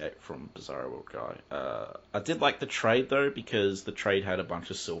the Escape from Bizarro World guy. I did like the trade, though, because the trade had a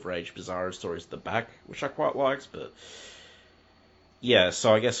bunch of Silver Age Bizarro stories at the back, which I quite liked, but... Yeah,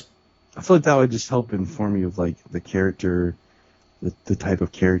 so I guess... I feel like that would just help inform you of, like, the character, the type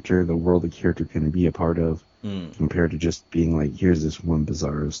of character, the world the character can be a part of, compared to just being like, here's this one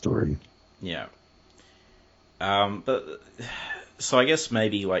Bizarro story. Yeah. But... So I guess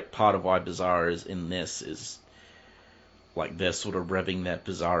maybe, like, part of why Bizarro is in this is, like, they're sort of revving their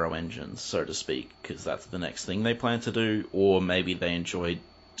Bizarro engines, so to speak, because that's the next thing they plan to do, or maybe they enjoyed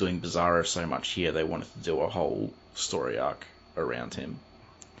doing Bizarro so much here they wanted to do a whole story arc around him.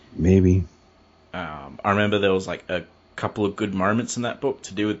 Maybe. I remember there was, like, a couple of good moments in that book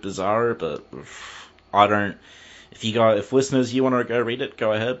to do with Bizarro, but I don't... If listeners, you want to go read it,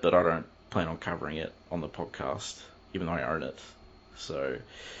 go ahead, but I don't plan on covering it on the podcast, even though I own it. So,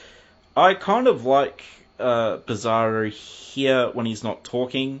 I kind of like Bizarro here when he's not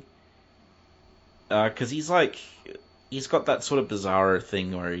talking, because he's got that sort of Bizarro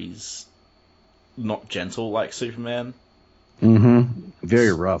thing where he's not gentle like Superman. Mm-hmm.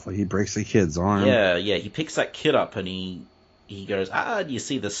 Very rough. Like, he breaks the kid's arm. Yeah. He picks that kid up and he goes, do you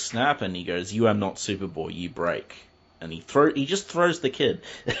see the snap? And he goes, you are not Superboy, you break. And he just throws the kid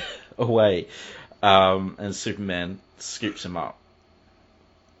away, and Superman scoops him up.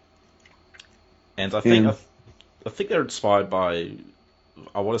 And I think they're inspired by,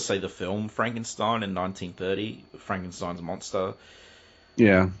 I want to say, the film Frankenstein in 1930, Frankenstein's monster.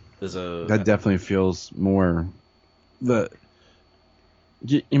 Yeah, that definitely feels more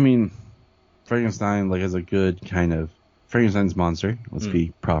Frankenstein, like, is a good kind of Frankenstein's monster. Let's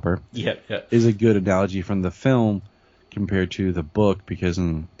be proper. Yeah, is a good analogy from the film compared to the book, because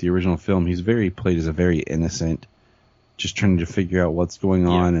in the original film he's played as a very innocent, just trying to figure out what's going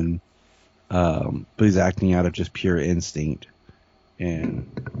on, and but he's acting out of just pure instinct.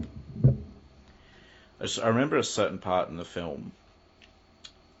 And I remember a certain part in the film.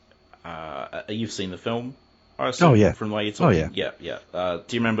 You've seen the film, I assume, oh yeah, from the way you're talking. Oh yeah.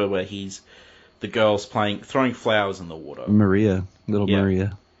 Do you remember where the girl's throwing flowers in the water? Maria,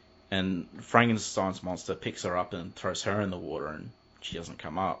 Maria. And Frankenstein's monster picks her up and throws her in the water, and she doesn't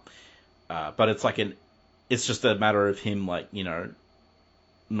come up. But it's like it's just a matter of him, like, you know,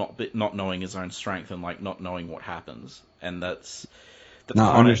 not knowing his own strength and, like, not knowing what happens, and that's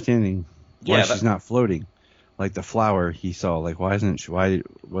not understanding why she's not floating. Like the flower he saw, like, why isn't she?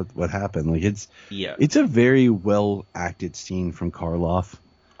 What happened? Like, it's a very well acted scene from Karloff.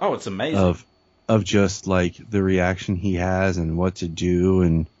 Oh, it's amazing. Of just, like, the reaction he has and what to do,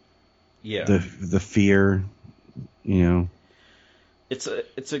 and the fear, you know.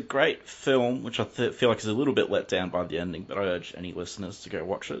 It's a great film, which I feel like is a little bit let down by the ending, but I urge any listeners to go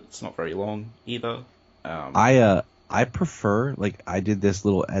watch it. It's not very long either. I prefer, like, I did this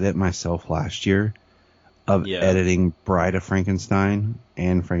little edit myself last year of editing Bride of Frankenstein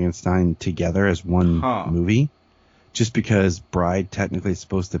and Frankenstein together as one movie, just because Bride technically is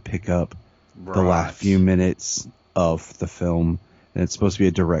supposed to pick up the last few minutes of the film, and it's supposed to be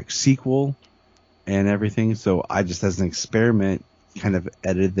a direct sequel. and everything. So I just, as an experiment, kind of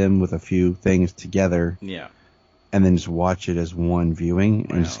edited them with a few things together. Yeah. And then just watch it as one viewing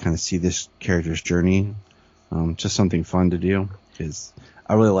and Wow. just kind of see this character's journey. Just something fun to do, because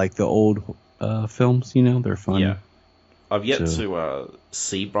I really like the old films. They're fun. Yeah. I've yet to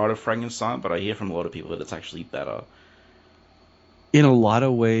see Bride of Frankenstein, but I hear from a lot of people that it's actually better. In a lot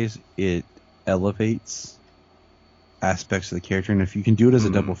of ways, it elevates aspects of the character, and if you can do it as a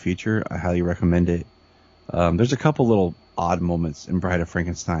double feature, I highly recommend it. There's a couple little odd moments in Bride of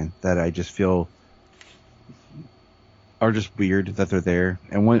Frankenstein that I just feel are just weird that they're there,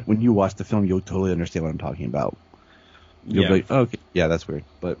 and when you watch the film, you'll totally understand what I'm talking about. You'll be like, oh, okay, yeah, that's weird.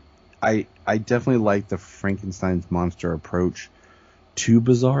 But I definitely like the Frankenstein's monster approach to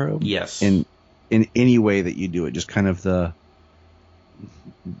Bizarro. Yes. In any way that you do it, just kind of the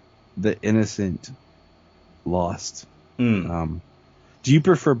innocent lost. Do you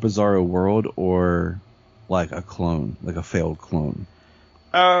prefer Bizarro World or like a clone, like a failed clone?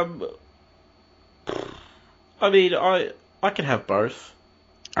 I mean, I could have both.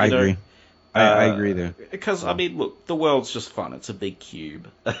 I agree. I agree there. Because, I mean, look, the world's just fun. It's a big cube.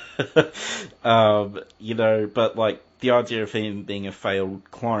 But, like, the idea of him being a failed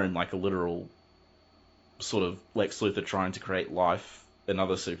clone, like a literal sort of Lex Luthor trying to create life,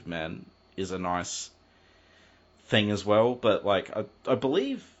 another Superman, is a nice thing as well. But, like, I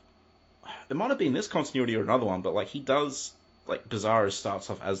believe it might have been this continuity or another one, but, like, he does, like, Bizarro starts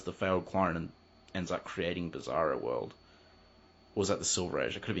off as the failed clone and ends up creating Bizarro World. Or was that the Silver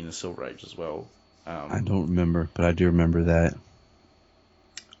Age? It could have been the Silver Age as well. I don't remember, but I do remember that.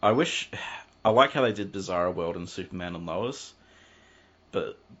 I like how they did Bizarro World and Superman and Lois,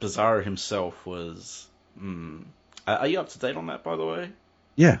 but Bizarro himself was... Are you up to date on that, by the way?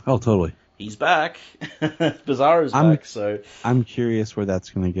 Yeah, oh, totally. He's back. Bizarro's back, so... I'm curious where that's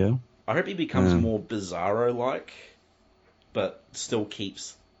going to go. I hope he becomes more Bizarro-like, but still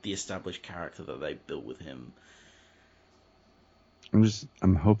keeps the established character that they built with him.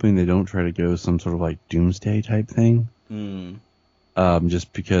 I'm hoping they don't try to go some sort of like Doomsday type thing.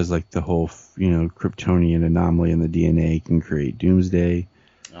 Just because like the whole, Kryptonian anomaly in the DNA can create Doomsday.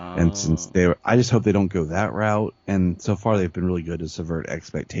 And since I just hope they don't go that route. And so far they've been really good to subvert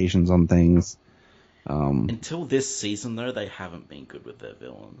expectations on things. Until this season, though, they haven't been good with their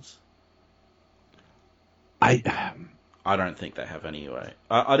villains. I don't think they have anyway.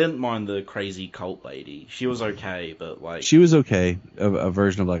 I didn't mind the crazy cult lady. She was okay, but like... She was okay. A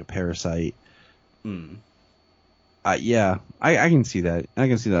version of like a parasite. Yeah, I can see that. I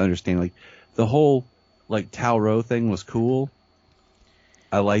can see that understanding. Like, the whole like Tal-Ro thing was cool.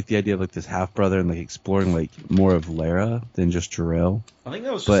 I like the idea of like this half-brother and like exploring like more of Lara than just Jor-El. I think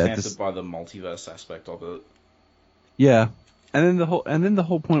that was just hampered by the multiverse aspect of it. Yeah. And then the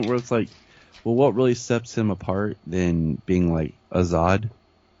whole point where it's like, well, what really sets him apart than being like Azad?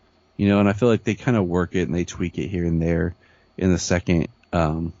 And I feel like they kind of work it and they tweak it here and there in the second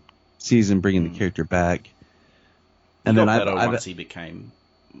season, bringing the character back. And then once he became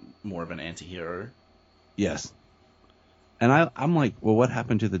more of an anti-hero. Yes. And I'm like, well, what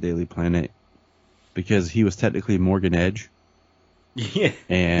happened to the Daily Planet? Because he was technically Morgan Edge. Yeah.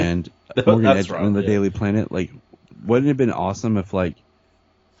 And Morgan Edge on the Daily Planet. Like, wouldn't it have been awesome if like,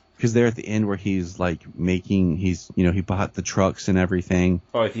 because they're at the end where he's like he bought the trucks and everything.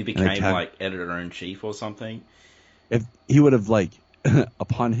 Oh, if he became like editor-in-chief or something. If he would have like,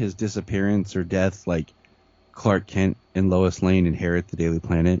 upon his disappearance or death, like Clark Kent and Lois Lane inherit the Daily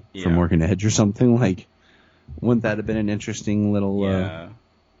Planet from Morgan Edge or something, like, wouldn't that have been an interesting little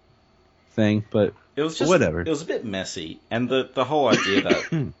thing? But it was just whatever. It was a bit messy, and the whole idea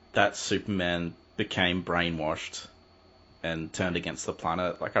that that Superman became brainwashed and turned against the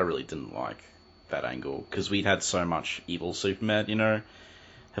planet, like, I really didn't like that angle, because we'd had so much evil Superman,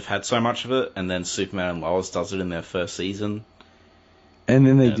 have had so much of it, and then Superman and Lois does it in their first season. And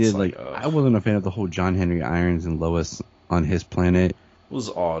then they did, like, I wasn't a fan of the whole John Henry Irons and Lois on his planet. It was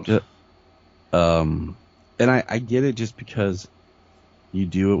odd. And I get it just because you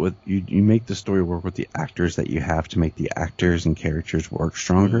do it with, you make the story work with the actors that you have to make the actors and characters work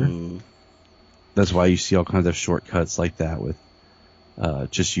stronger. That's why you see all kinds of shortcuts like that with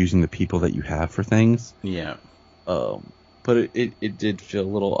just using the people that you have for things. Yeah. But it did feel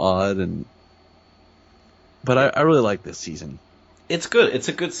a little odd, but I really like this season. It's good. It's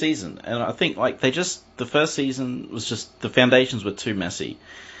a good season. And I think, like, the first season was just, the foundations were too messy.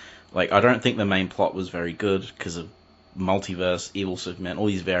 Like, I don't think the main plot was very good because of multiverse, evil Superman, all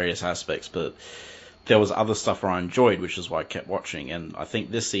these various aspects, but there was other stuff where I enjoyed, which is why I kept watching. And I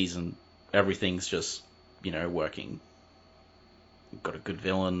think this season, everything's just, working. We've got a good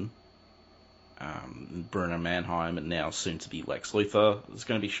villain. Bruno Mannheim, and now soon to be Lex Luthor is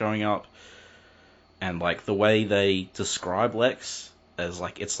going to be showing up. And like the way they describe Lex as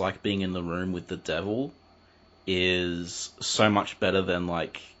like it's like being in the room with the devil is so much better than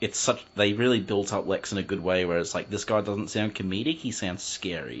like it's such. They really built up Lex in a good way, where it's like this guy doesn't sound comedic; he sounds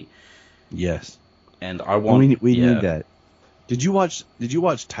scary. Yes, and I want we need that. Did you watch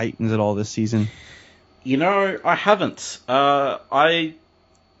Titans at all this season? You know, I haven't. I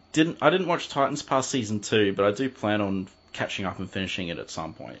didn't watch Titans past season 2, but I do plan on catching up and finishing it at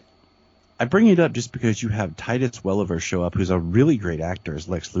some point. I bring it up just because you have Titus Welliver show up, who's a really great actor as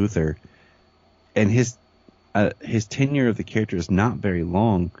Lex Luthor, and his tenure of the character is not very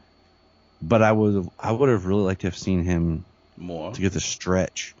long, but I would have really liked to have seen him more to get the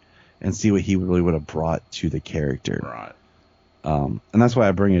stretch and see what he really would have brought to the character. Right. And that's why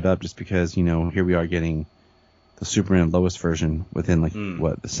I bring it up, just because, you know, here we are getting the Superman and Lois version within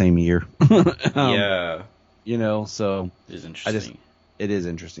the same year. Yeah. You know, so it is interesting. It is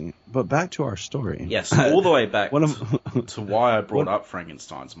interesting. But back to our story. Yes, all the way back to why I brought up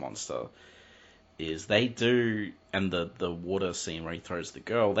Frankenstein's monster is they do, and the water scene where he throws the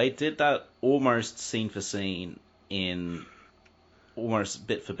girl, they did that almost scene for scene in, almost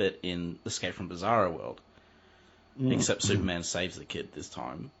bit for bit in Escape from Bizarro World. Except Superman saves the kid this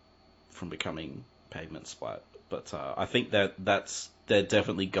time from becoming pavement splat. But I think they're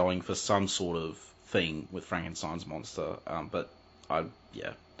definitely going for some sort of thing with Frankenstein's monster. But I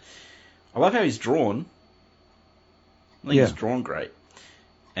love how he's drawn. I think he's drawn great.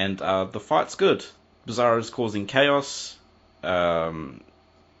 And the fight's good. Bizarro's causing chaos. And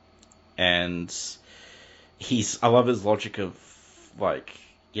I love his logic of, like,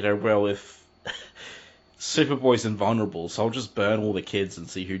 you know, well, if Superboy's invulnerable, so I'll just burn all the kids and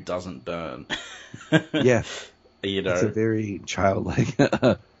see who doesn't burn. Yeah. You know, it's a very childlike.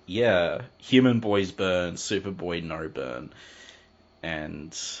 Yeah, human boys burn, Superboy no burn.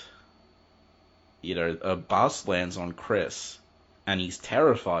 And, you know, a bus lands on Chris, and he's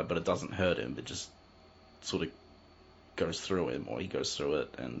terrified, but it doesn't hurt him. It just sort of goes through him, or he goes through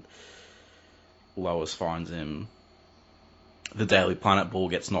it, and Lois finds him. The Daily Planet ball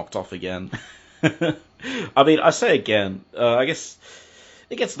gets knocked off again. I mean, I say again, I guess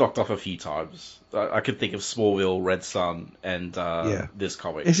it gets knocked off a few times. I could think of Smallville, Red Sun, and this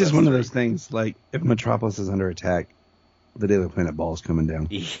comic. It's just one of those things, like, if Metropolis is under attack, the Daily Planet ball is coming down.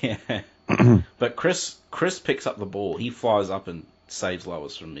 Yeah. But Chris picks up the ball. He flies up and saves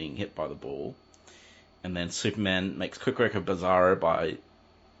Lois from being hit by the ball. And then Superman makes quick work of Bizarro by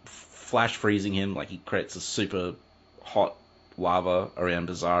flash freezing him. Like, he creates a super hot lava around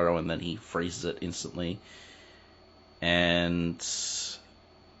Bizarro, and then he freezes it instantly. And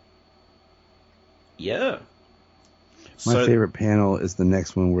yeah. My favorite panel is the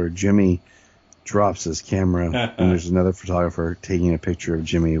next one where Jimmy drops his camera and there's another photographer taking a picture of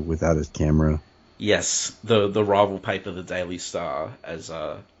Jimmy without his camera. Yes, the rival paper, the Daily Star, as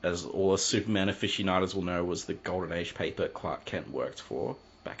all us Superman aficionados will know, was the Golden Age paper Clark Kent worked for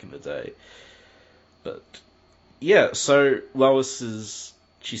back in the day. But yeah, so Lois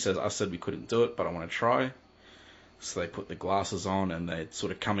she says, I said we couldn't do it, but I want to try. So they put the glasses on, and they're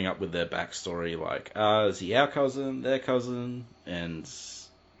sort of coming up with their backstory, like, is he our cousin, their cousin? And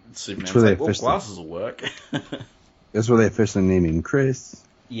Superman's like, well, glasses will work. That's where they officially name him Chris.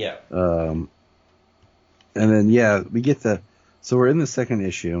 Yeah. And then, we get so we're in the second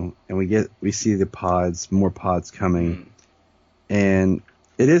issue, and we see the pods, more pods coming. And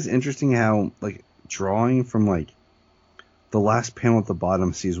it is interesting how, like, drawing from, like, the last panel at the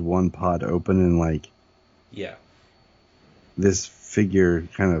bottom sees one pod open and, like, this figure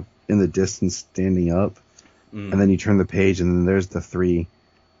kind of in the distance standing up. And then you turn the page, and then there's the three,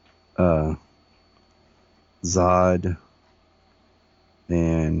 Zod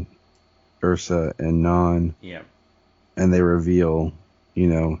and Ursa and Non. Yeah. And they reveal, you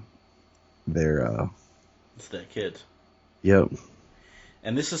know, their, it's their kid. Yep.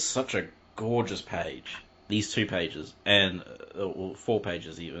 And this is such a gorgeous page. These 2 pages, and 4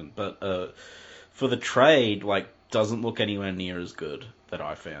 pages even. But for the trade, like, doesn't look anywhere near as good that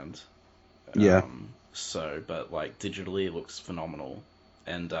I found. Yeah. But like digitally, it looks phenomenal.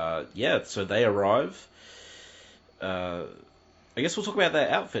 And so they arrive. I guess we'll talk about their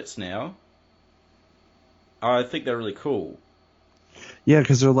outfits now. I think they're really cool. Yeah,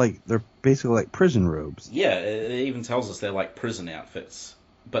 because they're basically like prison robes. Yeah, it even tells us they're like prison outfits,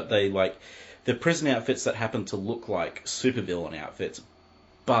 but they're prison outfits that happen to look like supervillain outfits,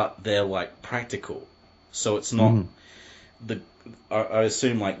 but they're like practical. So it's not I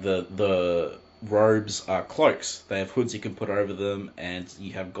assume like the robes are cloaks. They have hoods you can put over them, and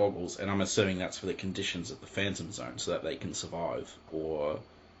you have goggles. And I'm assuming that's for the conditions of the Phantom Zone, so that they can survive. Or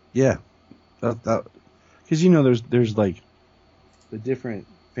yeah, because there's like the different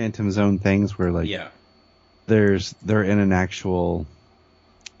Phantom Zone things where like they're in an actual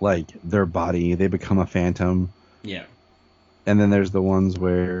like their body, they become a phantom. Yeah. And then there's the ones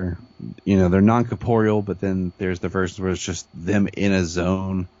where, they're non-corporeal, but then there's the versions where it's just them in a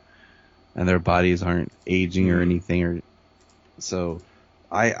zone and their bodies aren't aging or anything. So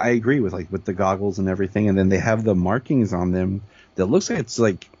I agree with the goggles and everything. And then they have the markings on them that looks like it's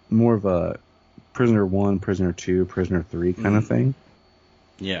like more of a Prisoner 1, Prisoner 2, Prisoner 3 kind of thing.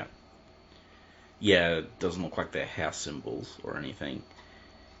 Yeah. Yeah, it doesn't look like they're house symbols or anything.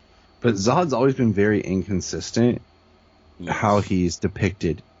 But Zod's always been very inconsistent. Yes. How he's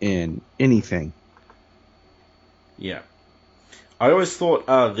depicted in anything. Yeah. I always thought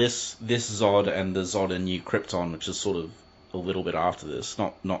this Zod and the Zod in New Krypton, which is sort of a little bit after this,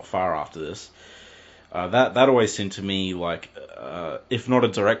 not far after this, that always seemed to me like, if not a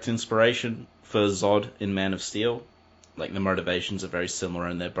direct inspiration for Zod in Man of Steel, like the motivations are very similar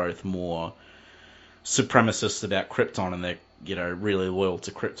and they're both more supremacists about Krypton and they're really loyal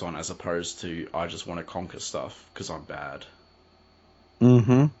to Krypton as opposed to I just want to conquer stuff because I'm bad.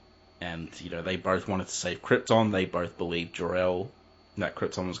 Mm-hmm. And, they both wanted to save Krypton. They both believed Jor-El, that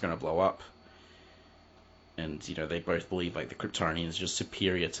Krypton was going to blow up. And, they both believe, the Kryptonians are just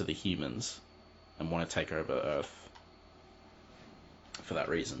superior to the humans and want to take over Earth for that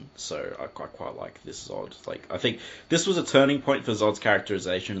reason. So I quite like this Zod. I think this was a turning point for Zod's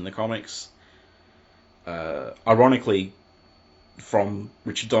characterization in the comics. Ironically, from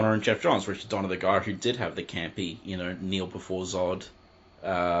Richard Donner and Jeff Johns. Richard Donner, the guy who did have the campy, kneel before Zod,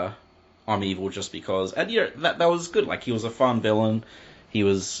 I'm evil just because. And, that was good. He was a fun villain. He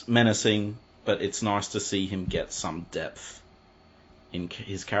was menacing, but it's nice to see him get some depth in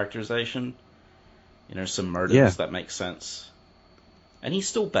his characterization. Some motives that make sense. And he's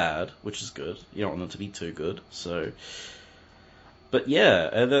still bad, which is good. You don't want him to be too good, so... But yeah,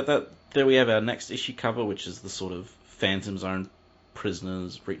 there we have our next issue cover, which is the sort of Phantom Zone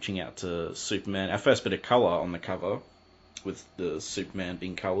prisoners reaching out to Superman. Our first bit of colour on the cover, with the Superman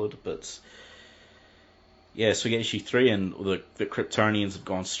being coloured, but yeah, so we get issue 3, and the Kryptonians have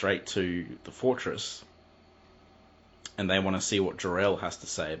gone straight to the fortress, and they want to see what Jor-El has to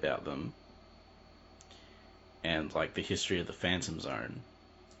say about them, and the history of the Phantom Zone,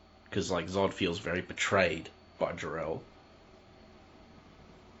 because Zod feels very betrayed by Jor-El.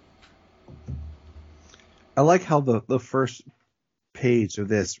 I like how the first page of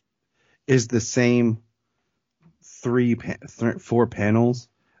this is the same 4 panels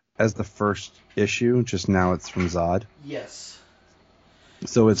as the first issue, just now it's from Zod. Yes.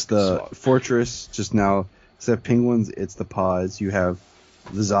 So it's the fortress, just now, instead of penguins, it's the pods. You have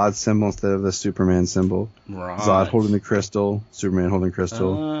the Zod symbol instead of the Superman symbol. Right. Zod holding the crystal, Superman holding the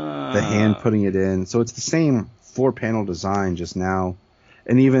crystal, the hand putting it in. So it's the same 4-panel design just now.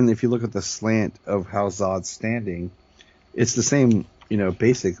 And even if you look at the slant of how Zod's standing, it's the same,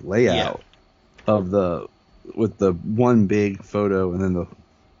 basic layout of with the one big photo and then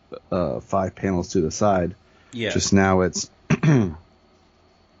the 5 panels to the side. Yeah. Just now it's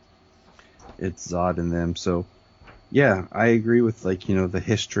it's Zod in them. So yeah, I agree with the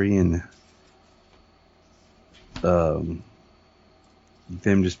history and them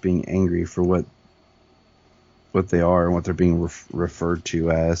just being angry for what they are and what they're being referred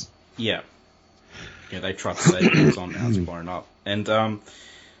to as. Yeah. Yeah, they tried to save it on now it's blown up. And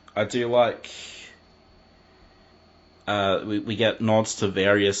I do like we get nods to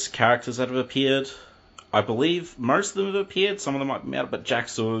various characters that have appeared. I believe most of them have appeared. Some of them might be out, but Jack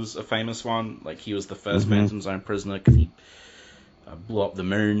Saw's a famous one. He was the first Phantom Zone prisoner because he blew up the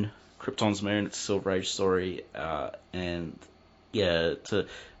moon, Krypton's moon. It's a Silver Age story. And yeah, to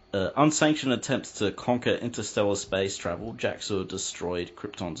unsanctioned attempts to conquer interstellar space travel, Jack Saw destroyed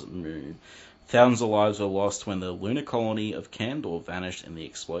Krypton's moon. Thousands of lives were lost when the lunar colony of Kandor vanished in the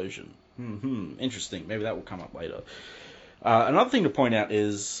explosion. Interesting. Maybe that will come up later. Another thing to point out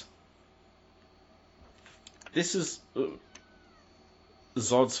is this is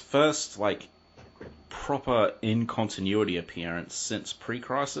Zod's first proper in continuity appearance since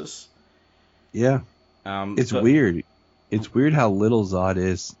pre-Crisis. Yeah, it's weird. It's weird how little Zod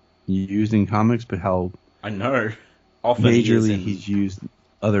is used in comics, but how I know often majorly he's used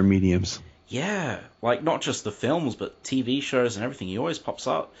other mediums. Yeah, not just the films, but TV shows and everything. He always pops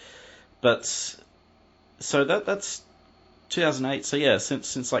up. But so that's 2008. So yeah,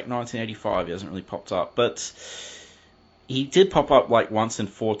 since 1985, he hasn't really popped up. But he did pop up once in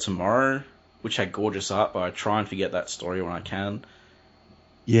For Tomorrow, which had gorgeous art, but I try and forget that story when I can.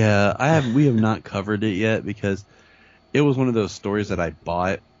 Yeah, we have not covered it yet because it was one of those stories that I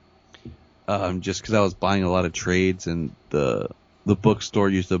bought just because I was buying a lot of trades, and the bookstore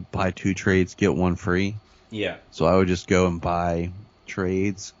used to buy 2 trades, get 1 free. Yeah. So I would just go and buy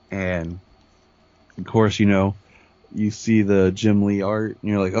trades, and of course, you see the Jim Lee art, and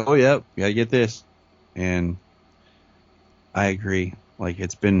you're like, oh, yeah, gotta get this. And I agree. Like,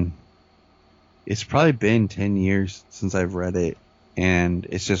 it's probably been 10 years since I've read it, and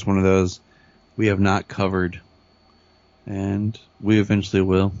it's just one of those we have not covered, and we eventually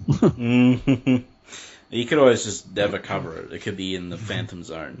will. You could always just never cover it. It could be in the Phantom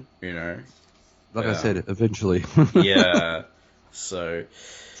Zone, Like I said, eventually. Yeah. So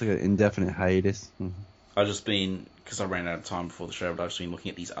it's like an indefinite hiatus. I've just been, because I ran out of time before the show, but I've just been looking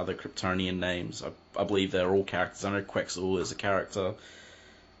at these other Kryptonian names. I believe they're all characters. I know Quetzal is a character.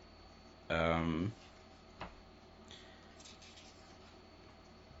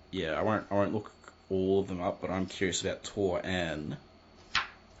 Yeah, I won't look all of them up, but I'm curious about Tor-An.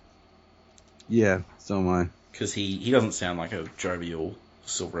 Yeah, so am I. Because he doesn't sound like a jovial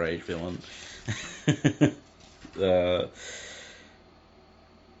Silver Age villain.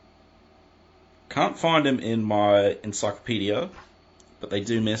 Can't find him in my encyclopedia, but they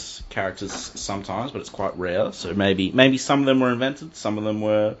do miss characters sometimes, but it's quite rare. So maybe some of them were invented, some of them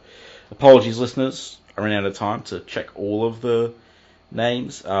were. Apologies, listeners. I ran out of time to check all of the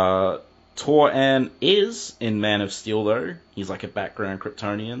names. Tor-An is in Man of Steel, though. He's like a background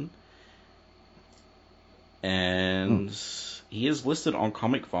Kryptonian. And he is listed on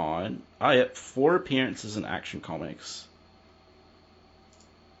Comic Vine. Oh, yep, 4 appearances in Action Comics.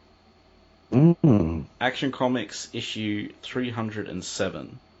 Action Comics issue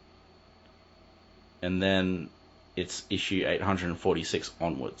 307. And then it's issue 846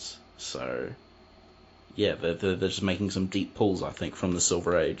 onwards. So, yeah, they're just making some deep pulls, I think, from the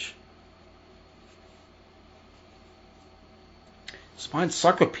Silver Age. It's my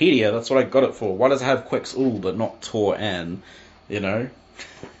encyclopedia, that's what I got it for. Why does it have Quetzal but not Tor-An?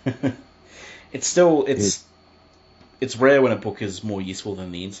 It's rare when a book is more useful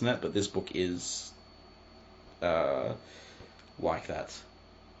than the internet, but this book is like that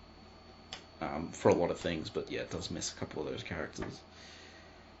for a lot of things. But yeah, it does miss a couple of those characters.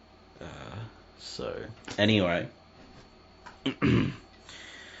 So anyway,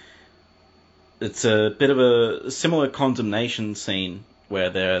 it's a bit of a similar condemnation scene where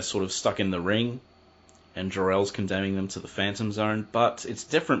they're sort of stuck in the ring, and Jor-El's condemning them to the Phantom Zone, but it's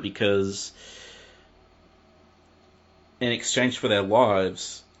different because in exchange for their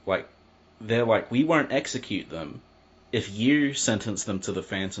lives, they're like, we won't execute them if you sentence them to the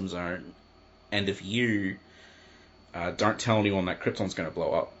Phantom Zone, and if you don't tell anyone that Krypton's going to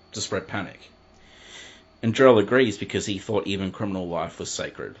blow up to spread panic. And Jor-El agrees because he thought even criminal life was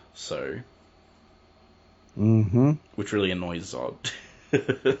sacred, so... Which really annoys Zod.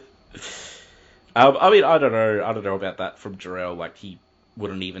 I mean, I don't know about that from Jor-El. Like, he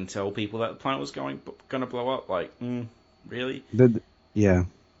wouldn't even tell people that the planet was going to blow up. Like, really? Yeah.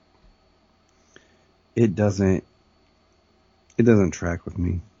 It doesn't track with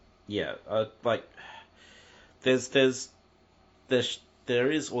me. Yeah,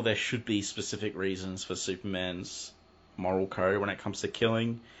 there is or there should be specific reasons for Superman's moral code when it comes to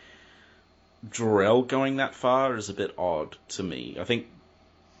killing. Jor-El going that far is a bit odd to me. I think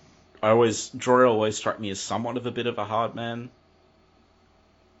Jor-El always struck me as somewhat of a bit of a hard man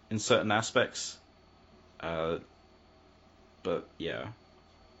in certain aspects. But yeah.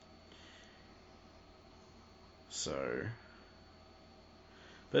 So,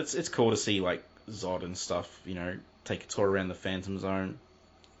 but it's cool to see like Zod and stuff, take a tour around the Phantom Zone.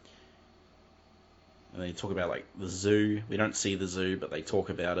 And they talk about, like, the zoo. We don't see the zoo, but they talk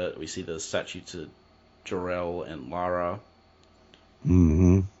about it. We see the statue to Jor-El and Lara.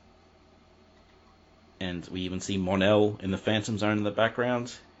 And we even see Mon-El in the Phantom Zone in the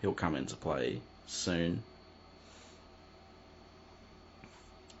background. He'll come into play soon.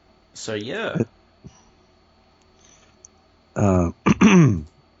 So, yeah.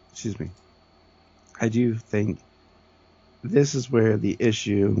 Excuse me. I do think this is where the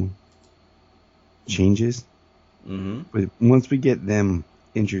issue changes. But once we get them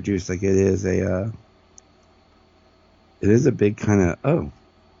introduced, like it is a big kind of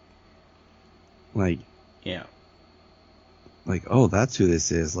oh, that's who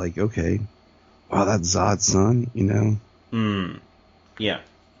this is. Like, okay, wow, that's Zod's son, Yeah.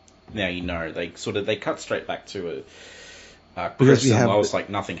 Now you know. They cut straight back to Chris and Lois like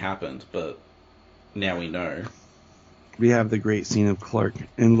nothing happened, but now we know. we have the great scene of Clark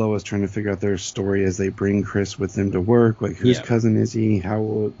and Lois trying to figure out their story as they bring Chris with them to work. Like, whose cousin is he? How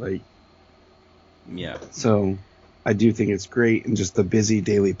old? Like, yeah. So, I do think it's great, and just the busy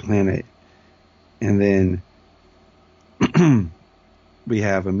Daily Planet, and then we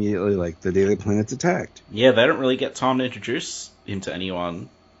have immediately like the Daily Planet's attacked. Yeah, they don't really get time to introduce him to anyone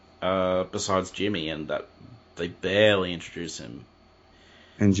besides Jimmy, and that they barely introduce him.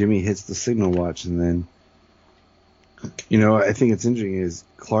 And Jimmy hits the signal watch, and then, I think it's interesting is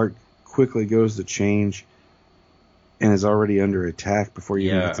Clark quickly goes to change and is already under attack before he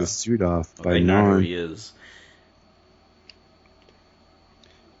even gets his suit off by they Non. know who he is.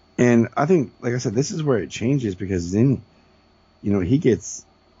 And I think, like I said, this is where it changes, because then, he gets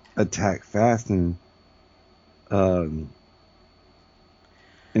attacked fast, and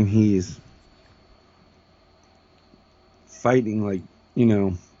he's fighting, like,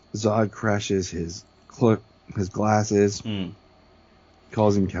 Zod crashes his glasses,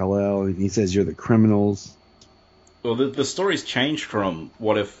 calls him Kal-El, and he says, "You're the criminals." Well, the story's changed from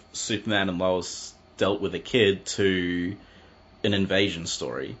what if Superman and Lois dealt with a kid to an invasion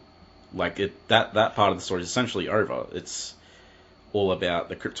story. Like, that part of the story is essentially over. It's all about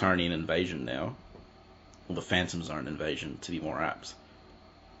the Kryptonian invasion now. Or the Phantom Zone invasion, to be more apt.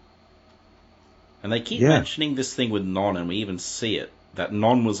 And they keep mentioning this thing with Non, and we even see it. That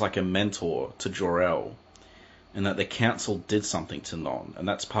Non was like a mentor to Jor-El. And that the Council did something to Non. And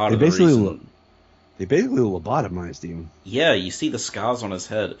that's part of the reason... They basically lobotomized him. Yeah, you see the scars on his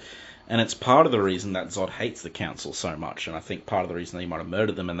head. And it's part of the reason that Zod hates the Council so much. And I think part of the reason they might have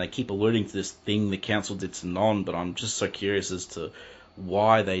murdered them. And they keep alluding to this thing the Council did to Non. But I'm just so curious as to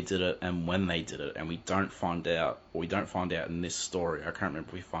why they did it and when they did it. And we don't find out. Or we don't find out in this story. I can't remember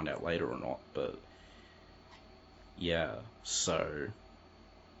if we find out later or not. But... yeah, so...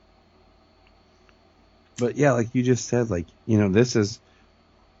 But yeah, like you just said, like, this is...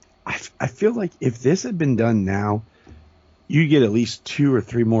 I feel like if this had been done now, you get at least 2 or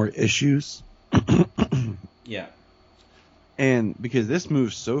 3 more issues. Yeah. And because this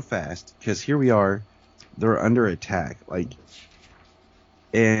moves so fast, because here we are, they're under attack, like,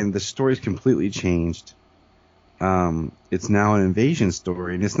 and the story's completely changed. It's now an invasion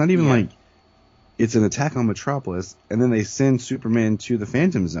story, and it's not even like it's an attack on Metropolis, and then they send Superman to the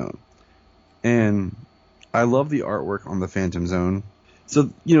Phantom Zone. And I love the artwork on the Phantom Zone. So,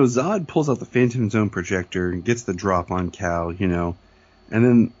 Zod pulls out the Phantom Zone projector and gets the drop on Kal, and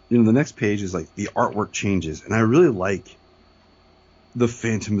then, the next page is like the artwork changes. And I really like the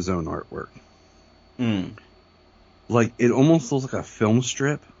Phantom Zone artwork. Like, it almost looks like a film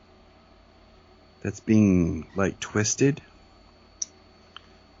strip that's being, like, twisted.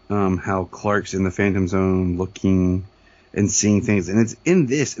 How Clark's in the Phantom Zone looking and seeing things. And it's in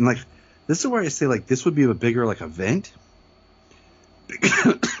this. And, like, this is where I say, like, this would be a bigger, like, event.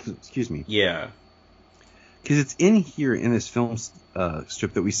 Excuse me. Yeah. Because it's in here in this film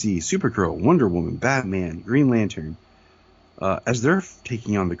strip that we see Supergirl, Wonder Woman, Batman, Green Lantern, as they're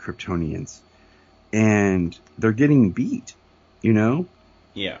taking on the Kryptonians. And they're getting beat,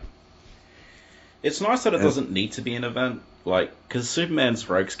 Yeah. It's nice that it doesn't need to be an event, like, because Superman's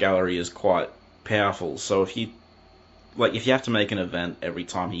Rogues Gallery is quite powerful, so if you have to make an event every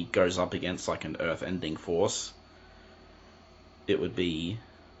time he goes up against, like, an Earth-ending force, it would be,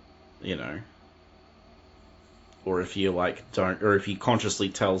 or if you, like, or if you consciously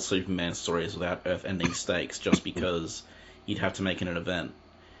tell Superman stories without Earth-ending stakes just because you'd have to make it an event.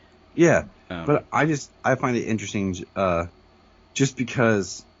 Yeah, but I find it interesting, just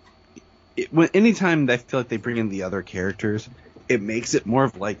because anytime I feel like they bring in the other characters, it makes it more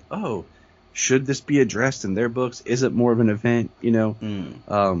of like, oh, should this be addressed in their books? Is it more of an event,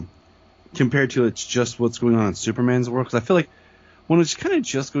 compared to it's just what's going on in Superman's world? Because I feel like when it's kind of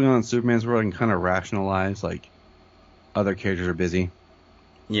just going on in Superman's world, I can kind of rationalize, like, other characters are busy.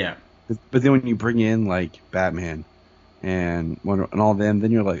 Yeah. But then when you bring in, like, Batman and Wonder and all of them,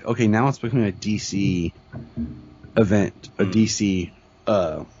 then you're like, okay, now it's becoming a DC event, a DC,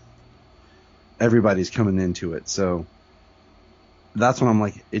 everybody's coming into it. So that's when I'm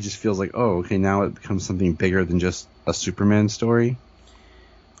like, it just feels like, oh, okay, now it becomes something bigger than just a Superman story.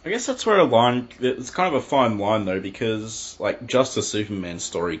 I guess that's where it's kind of a fine line, though, because, like, just a Superman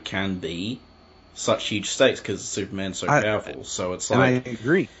story can be such huge stakes because Superman's so powerful. So it's like... And I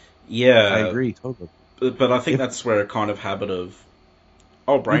agree. Yeah. I agree, totally. But I think that's where a kind of habit of,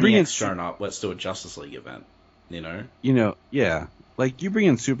 Brainiac's shown up, let's do a Justice League event, yeah. Like, you bring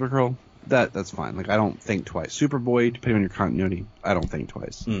in Supergirl, that's fine. Like, I don't think twice. Superboy, depending on your continuity, I don't think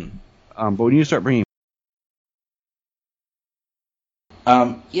twice. But when you start bringing...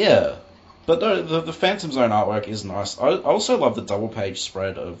 yeah. But no, the Phantom Zone artwork is nice. I also love the double page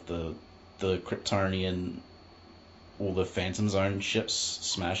spread of the Kryptonian, all the Phantom Zone ships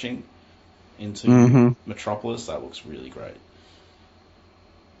smashing into Metropolis. That looks really great.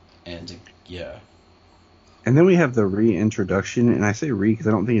 And yeah. And then we have the reintroduction, and I say re because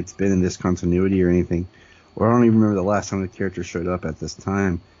I don't think it's been in this continuity or anything. Or I don't even remember the last time the character showed up at this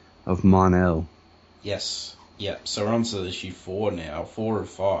time, of Mon-El. Yes. Yeah, so we're on to issue 4 now, 4 of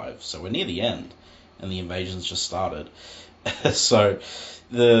 5. So we're near the end, and the invasion's just started. So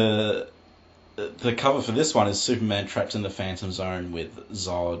the cover for this one is Superman trapped in the Phantom Zone with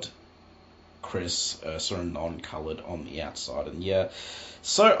Zod, Chris, Ursa, and non-colored on the outside. And yeah,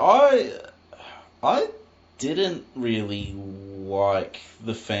 so I didn't really like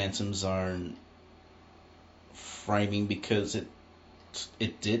the Phantom Zone framing because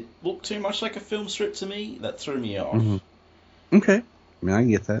it did look too much like a film strip to me. That threw me off. Mm-hmm. Okay, I mean, I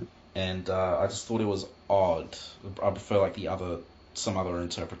get that. And I just thought it was odd. I prefer like some other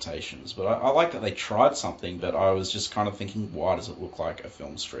interpretations. But I like that they tried something, but I was just kind of thinking, why does it look like a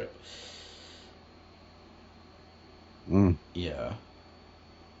film strip? Yeah.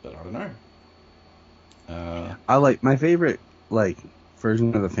 But I don't know. I like my favorite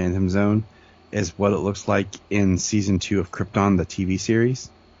version of the Phantom Zone is what it looks like in season 2 of Krypton, the TV series.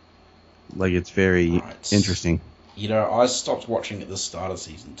 Like, it's very interesting. You know, I stopped watching at the start of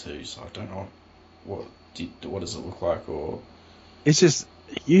season 2, so I don't know what does it look like, or it's just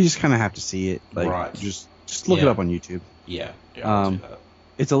you just kind of have to see it. Like, right. Just look it up on YouTube. Yeah, I'll do that.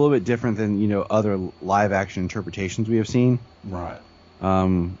 It's a little bit different than other live action interpretations we have seen. Right.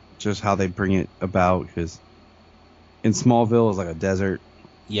 Just how they bring it about, because in Smallville is like a desert.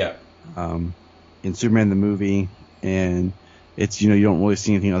 Yeah. In Superman the movie, and it's you don't really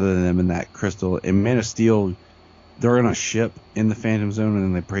see anything other than them in that crystal. In Man of Steel, they're in a ship in the Phantom Zone and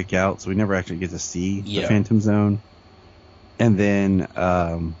then they break out, so we never actually get to see the Phantom Zone. And then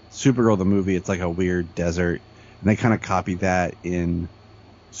Supergirl the movie, it's like a weird desert, and they kind of copy that in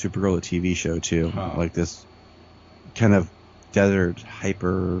Supergirl the TV show too, like this kind of desert,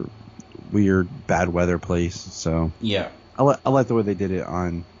 hyper weird, bad weather place. So yeah, I like the way they did it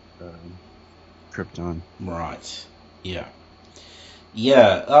on Krypton. Right. Yeah.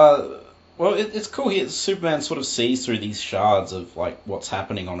 Yeah. Well, it's cool here. Superman sort of sees through these shards of like what's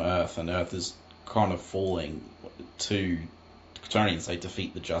happening on Earth, and Earth is kind of falling to Kryptonians. They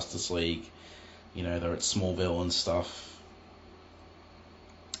defeat the Justice League. They're at Smallville and stuff.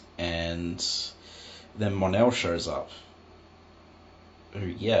 And then Mon-El shows up.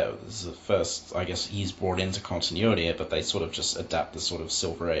 Who, this is the first, I guess he's brought into continuity, but they sort of just adapt the sort of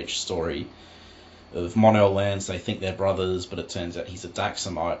Silver Age story of Mon-El lands. They think they're brothers, but it turns out he's a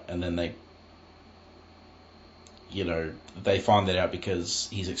Daxamite, and then they find that out because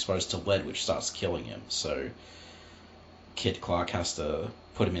he's exposed to lead, which starts killing him. So Kid Clark has to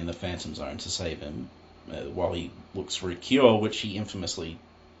put him in the Phantom Zone to save him while he looks for a cure, which he infamously,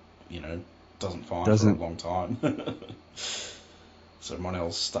 doesn't find for a long time. So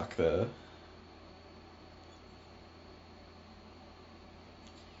Mon-El's stuck there.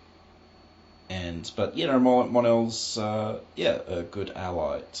 But Mon-El's a good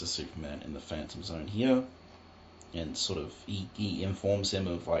ally to Superman in the Phantom Zone here, and sort of he informs him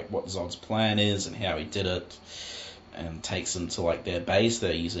of like what Zod's plan is and how he did it, and takes them to like their base.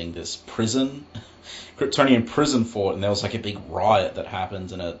 They're using this prison, Kryptonian prison fort, and there was like a big riot that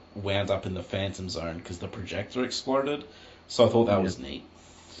happened, and it wound up in the Phantom Zone because the projector exploded. So I thought that was neat.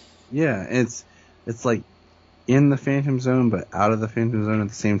 Yeah, it's like in the Phantom Zone, but out of the Phantom Zone at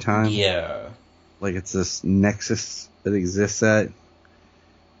the same time. Yeah. Like it's this nexus that exists at.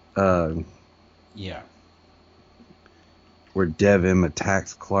 Yeah. Where Devim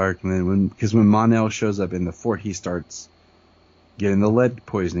attacks Clark, and then when Mon-El shows up in the fort, he starts getting the lead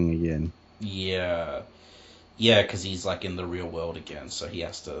poisoning again. Yeah. Yeah, because he's like in the real world again, so he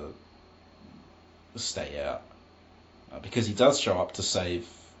has to stay out. Because he does show up to save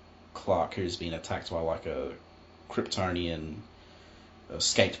Clark, who's been attacked by like a Kryptonian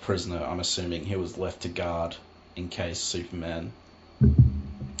escaped prisoner, I'm assuming, who was left to guard in case Superman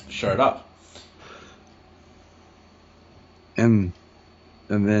showed up. And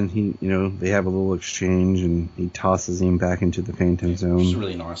then he, they have a little exchange, and he tosses him back into the Phantom Zone. It's a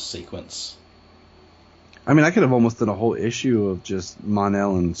really nice sequence. I mean, I could have almost done a whole issue of just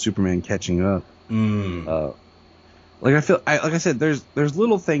Mon-El and Superman catching up. Like I said, there's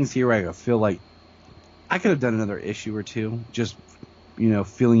little things here where I feel like I could have done another issue or two, just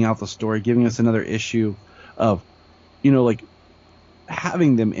filling out the story, giving us another issue of, like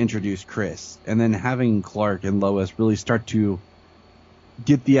having them introduce Chris, and then having Clark and Lois really start to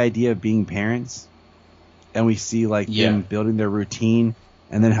get the idea of being parents, and we see like them building their routine,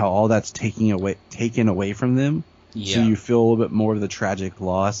 and then how all that's taken away from them. Yeah. So you feel a little bit more of the tragic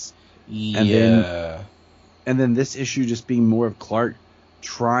loss. Yeah. And then this issue just being more of Clark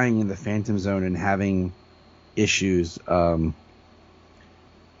trying in the Phantom Zone and having issues. That's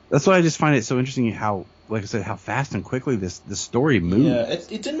why I just find it so interesting how, like I said, how fast and quickly the story moves. Yeah,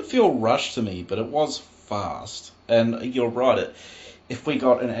 it didn't feel rushed to me, but it was fast. And you're right. If we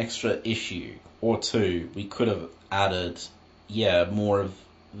got an extra issue or two, we could have added, more of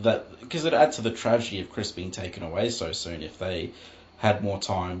that, because it adds to the tragedy of Chris being taken away so soon. If they had more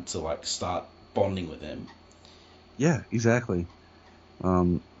time to like start bonding with him. Yeah, exactly.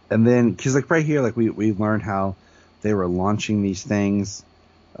 And then, because like right here, like we learned how they were launching these things,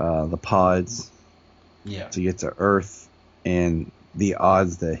 the pods, to get to Earth, and the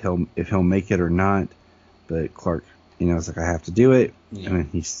odds that he'll make it or not. But Clark, is like, I have to do it, and then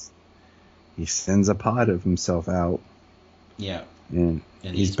he sends a pod of himself out. Yeah. And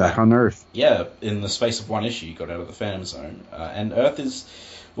he's back on Earth. Yeah, in the space of one issue, he got out of the Phantom Zone, and Earth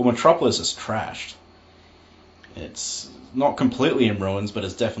Metropolis is trashed. It's not completely in ruins, but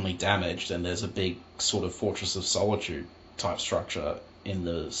it's definitely damaged, and there's a big sort of Fortress of Solitude type structure in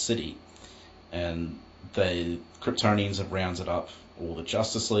the city. And the Kryptonians have rounded up all the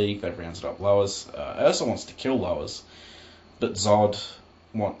Justice League, they've rounded up Lois. Ursa wants to kill Lois, but Zod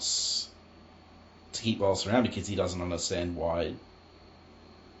wants to keep Lois around because he doesn't understand why,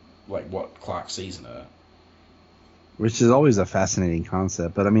 like, what Clark sees in her. Which is always a fascinating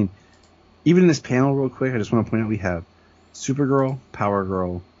concept, but I mean, even in this panel, real quick, I just want to point out we have Supergirl, Power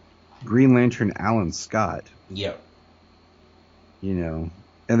Girl, Green Lantern, Alan Scott. Yep. And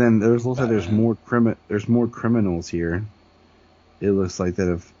then there's more criminals here. It looks like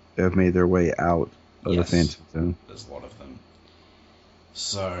that have made their way out of the Phantom Zone. There's a lot of them.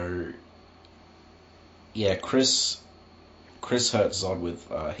 So, yeah, Chris hurts Zod with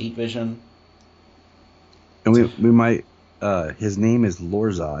heat vision. And we might his name is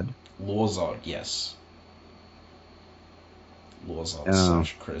Lorzod. Lorzod, yes.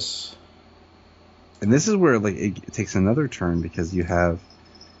 Lorzod / Chris. And this is where like it takes another turn, because you have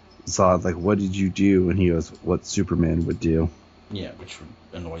Zod like, what did you do? And he goes, what Superman would do. Yeah, which would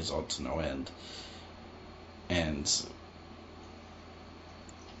annoy Zod to no end. And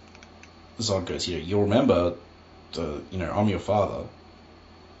Zod goes, you'll remember I'm your father.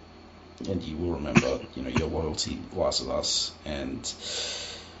 And you will remember, your loyalty lies with us. And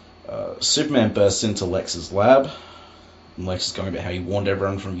Superman bursts into Lex's lab. And Lex is going about how he warned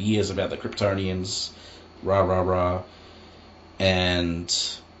everyone from years about the Kryptonians. Rah, rah, rah. And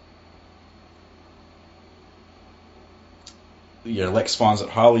Lex finds it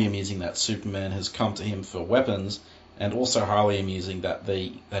highly amusing that Superman has come to him for weapons, and also highly amusing that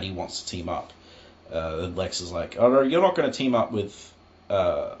he wants to team up. Lex is like, oh, no, you're not going to team up with...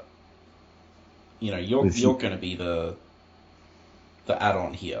 you're going to be the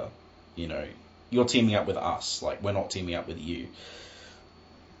add-on here. You're teaming up with us. Like, we're not teaming up with you.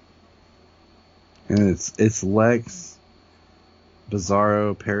 And it's Lex,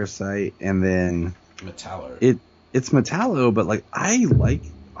 Bizarro, Parasite, and then Metallo. It's Metallo, but like I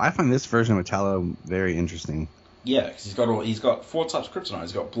find this version of Metallo very interesting. Yeah, because he's got 4 types of kryptonite.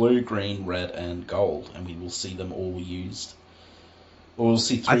 He's got blue, green, red, and gold, and we will see them all used. Or we'll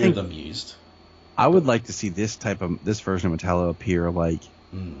see 3 of them used. I would like to see this version of Metallo appear like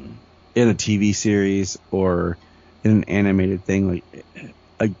in a TV series or in an animated thing, like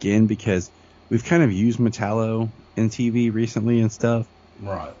again, because we've kind of used Metallo in TV recently and stuff.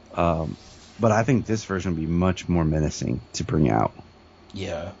 Right. But I think this version would be much more menacing to bring out.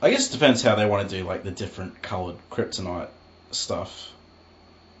 Yeah, I guess it depends how they want to do like the different colored kryptonite stuff.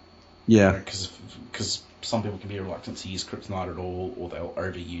 Yeah, because some people can be reluctant to use kryptonite at all, or they'll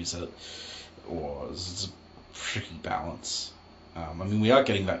overuse it, or it's a tricky balance. I mean, we are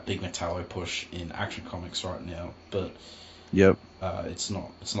getting that big Metallo push in Action Comics right now, but it's not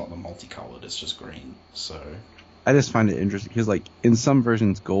the multicolored; it's just green. So I just find it interesting because, like, in some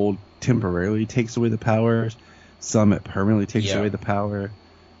versions, gold temporarily takes away the powers. Some it permanently takes away the power.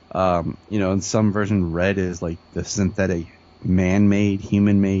 In some version, red is like the synthetic, man-made,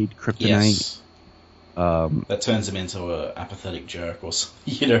 human-made kryptonite. Yes. That turns him into a apathetic jerk or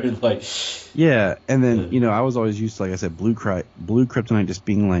something, like. Yeah, and then I was always used to, like I said, blue kryptonite just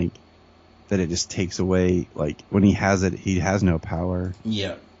being like that. It just takes away, like, when he has it, he has no power.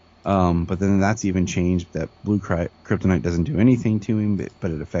 Yeah. But then that's even changed. That blue kryptonite doesn't do anything to him,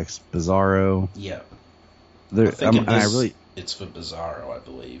 but it affects Bizarro. Yeah. It's for Bizarro, I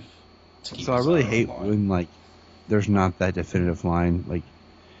believe. So I really hate when, like, there's not that definitive line like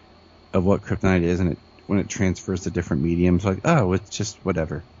of what kryptonite is, and when it transfers to different mediums, like, oh, it's just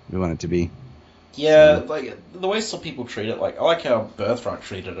whatever we want it to be. Yeah, so, like the way some people treat it, like I like how Birthright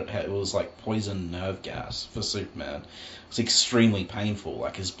treated it. How it was like poison nerve gas for Superman. It's extremely painful,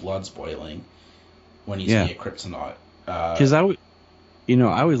 like his blood's boiling when he's near kryptonite. Because I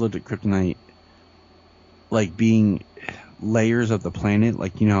always looked at kryptonite like being layers of the planet,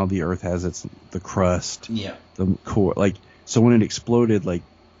 like how the Earth has the crust, the core, like so when it exploded, like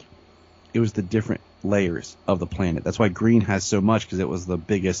it was the different layers of the planet. That's why green has so much, because it was the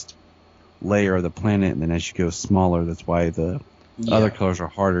biggest layer of the planet, and then as you go smaller, that's why the other colors are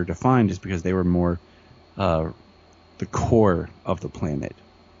harder to find, just because they were more the core of the planet.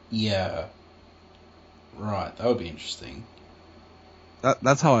 Yeah. Right, that would be interesting.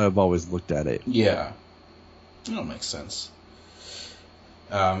 That's how I've always looked at it. Yeah. That makes sense.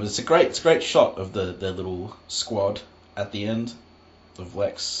 It's a great shot of their little squad at the end of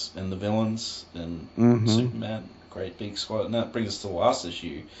Lex and the villains and Superman. Great big squad, and that brings us to the last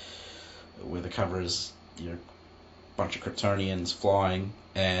issue, where the cover is a bunch of Kryptonians flying,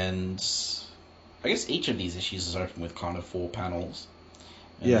 and I guess each of these issues is open with kind of 4 panels.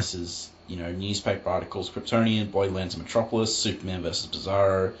 And this is newspaper articles: Kryptonian, boy lands in Metropolis, Superman versus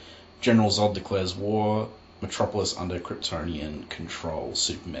Bizarro, General Zod declares war, Metropolis under Kryptonian control,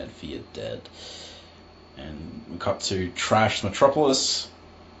 Superman feared dead. And we cut to Trash Metropolis.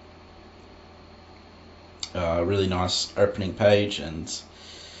 Really nice opening page, and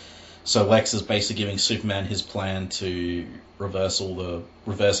so Lex is basically giving Superman his plan to reverse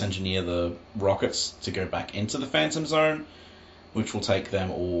engineer the rockets to go back into the Phantom Zone, which will take them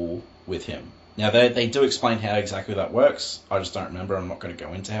all with him. Now, they do explain how exactly that works. I just don't remember. I'm not going to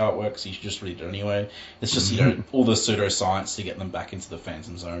go into how it works. You should just read it anyway. It's just, all the pseudoscience to get them back into the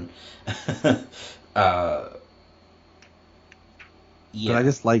Phantom Zone. But I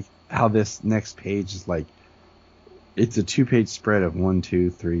just like how this next page is like, it's a 2-page spread of 1, 2,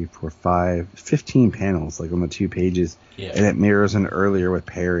 3, 4, 5, 15 panels, like on the 2 pages. Yeah. And it mirrors an earlier with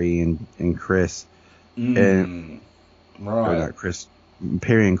Perry and Chris. And, right. Or not Chris,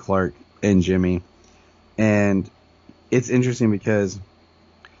 Perry and Clark and Jimmy. And it's interesting because,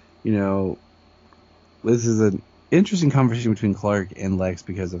 this is an interesting conversation between Clark and Lex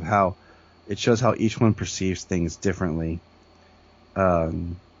because of how it shows how each one perceives things differently. Yeah.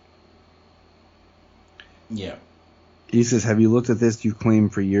 He says, have you looked at this? You claim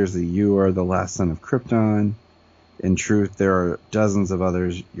for years that you are the last son of Krypton. In truth, there are dozens of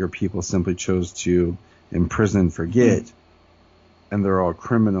others your people simply chose to imprison and forget. And they're all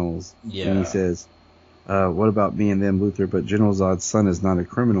criminals. Yeah. And he says, what about me and them, Luthor? But General Zod's son is not a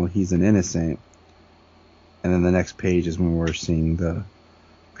criminal. He's an innocent. And then the next page is when we're seeing the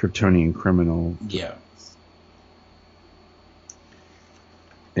Kryptonian criminal. Yeah.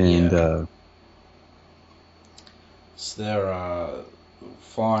 And, so they're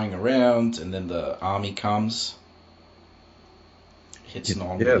flying around, and then the army comes, hits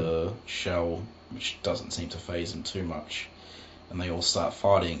on the shell, which doesn't seem to faze them too much, and they all start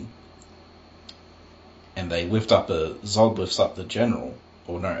fighting. And they Zod lifts up the general,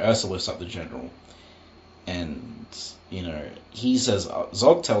 Ursa lifts up the general, and he says,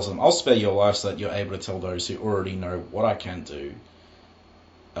 Zod tells him, "I'll spare your life so that you're able to tell those who already know what I can do,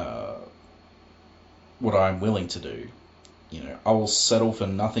 what I'm willing to do. I will settle for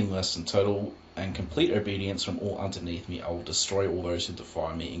nothing less than total and complete obedience from all underneath me. I will destroy all those who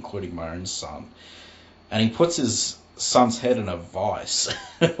defy me, including my own son." And he puts his son's head in a vice.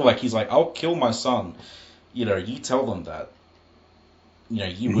 He's like, "I'll kill my son. You tell them that.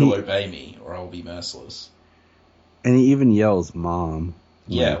 You will obey me, or I'll be merciless." And he even yells, "Mom."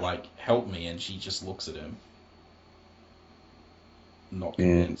 Yeah, help me, and she just looks at him. Not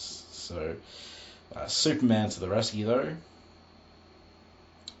convinced. So, Superman to the rescue, though.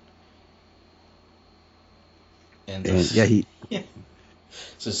 And So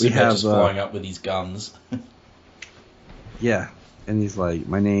Superman just flying up with his guns. Yeah, and he's like,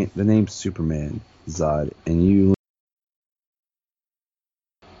 the name's Superman, Zod, and you...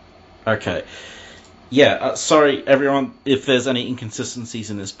 Okay. Yeah, sorry everyone if there's any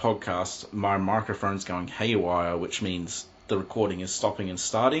inconsistencies in this podcast. My microphone's going haywire, which means the recording is stopping and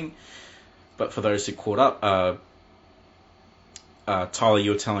starting. But for those who caught up, Tyler,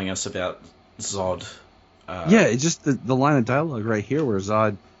 you were telling us about Zod. It's just the line of dialogue right here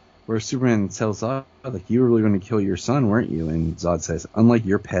where Superman tells Zod, you were really going to kill your son, weren't you? And Zod says, unlike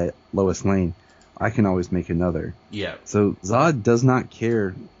your pet, Lois Lane, I can always make another. Yeah. So Zod does not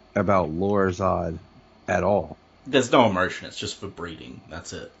care about Lore Zod at all. There's no emotion, it's just for breeding,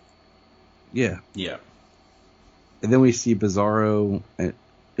 that's it. Yeah. Yeah. And then we see Bizarro and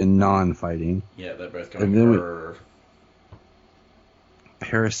non-fighting. Yeah, they're both going.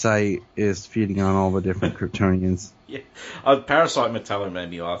 Parasite is feeding on all the different Kryptonians. Yeah, Parasite and Metallo made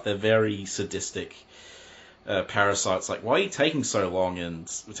me laugh. They're very sadistic. Parasite's like, why are you taking so long? And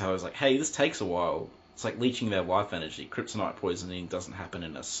Metallo's like, hey, this takes a while. It's like leeching their life energy. Kryptonite poisoning doesn't happen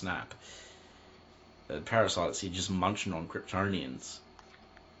in a snap. Parasite's, you're just munching on Kryptonians.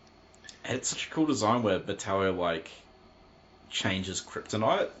 And it's such a cool design where Metallo, like, changes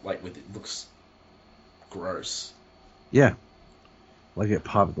Kryptonite. Like, it looks gross. Yeah. Like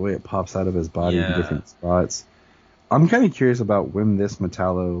the way it pops out of his body in different spots. I'm kind of curious about when this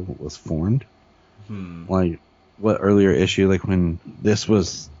Metallo was formed. Like, what earlier issue, like when this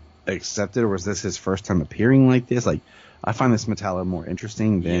was accepted, or was this his first time appearing like this? Like, I find this Metallo more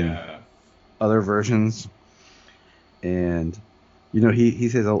interesting than other versions. And, you know, he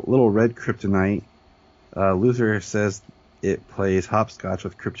says a little red kryptonite. Luthor says it plays hopscotch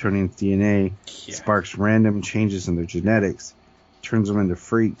with Kryptonian DNA, sparks random changes in their genetics, turns them into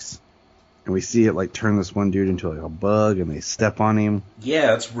freaks. And we see it like turn this one dude into like a bug, and they step on him.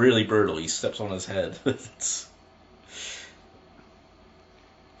 Yeah, it's really brutal. He steps on his head.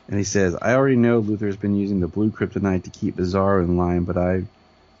 And he says, I already know Luthor's been using the blue kryptonite to keep Bizarro in line, but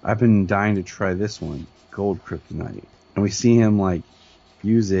I've been dying to try this one, gold kryptonite. And we see him like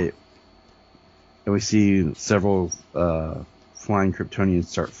use it, and we see several flying Kryptonians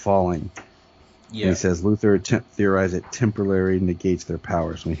start falling. Yeah. And he says Luthor theorized it temporarily negates their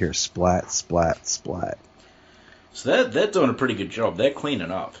powers. And we hear splat, splat, splat. So they're doing a pretty good job. They're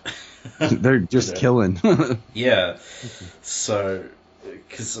cleaning up. They're just killing. Yeah. So,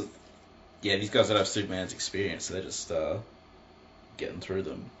 because, these guys don't have Superman's experience, so they're just getting through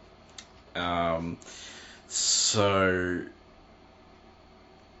them.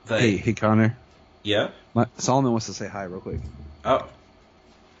 Hey, Connor. Yeah? Solomon wants to say hi real quick. Oh.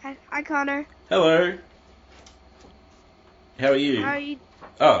 Hi, Connor. Hello. How are you? How are you?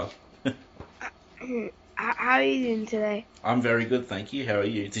 Oh. How are you doing today? I'm very good, thank you. How are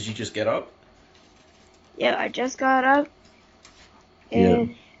you? Did you just get up? Yeah, I just got up.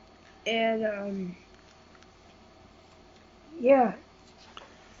 And yeah.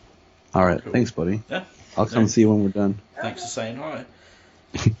 All right, cool. Thanks, buddy. Yeah. I'll come see you when we're done. Thanks for saying hi.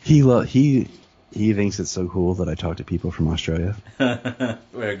 He thinks it's so cool that I talk to people from Australia.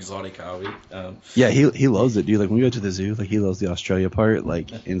 We're exotic, are we? Yeah, he loves it, dude. Like when we go to the zoo, like he loves the Australia part.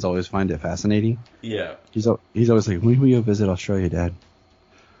 Like, and always find it fascinating. Yeah. He's always like, when can we go visit Australia, Dad?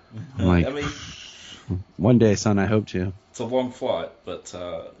 I'm like, I mean, one day, son. I hope to. It's a long flight, but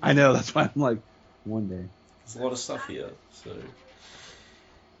I know, that's why I'm like, one day. There's a lot of stuff here, so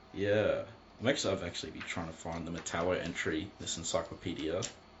yeah. I've actually been trying to find the Metallo entry, this encyclopedia.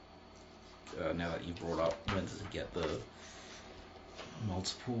 Now that you brought up, when does it get the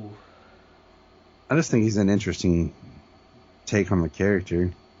multiple? I just think he's an interesting take on the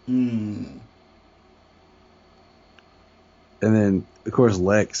character. And then, of course,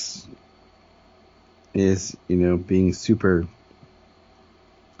 Lex is, being super,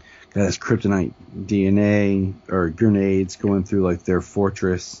 got his kryptonite DNA or grenades going through like their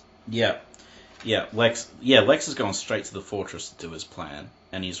fortress. Yeah. Lex is going straight to the fortress to do his plan,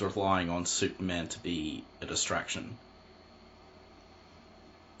 and he's relying on Superman to be a distraction.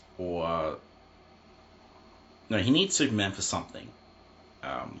 Or no, he needs Superman for something.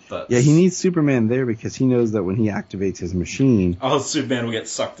 But yeah, he needs Superman there because he knows that when he activates his machine, Superman will get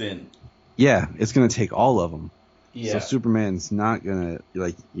sucked in. Yeah, it's gonna take all of them. Yeah. So Superman's not gonna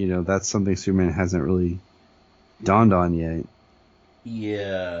that's something Superman hasn't really dawned on yet.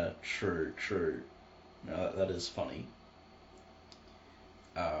 Yeah, true. No, that is funny.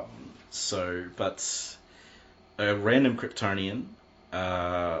 But a random Kryptonian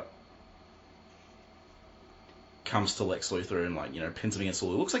comes to Lex Luthor and pins him against the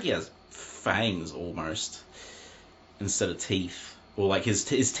wall. It looks like he has fangs almost instead of teeth, or like his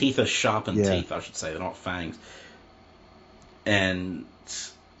teeth are sharpened teeth, I should say. They're not fangs. And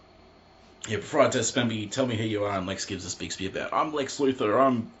yeah, before I disband you, tell me who you are. And Lex gives this big speech about, I'm Lex Luthor,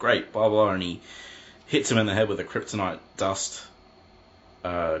 I'm great, blah blah, and he hits him in the head with a kryptonite dust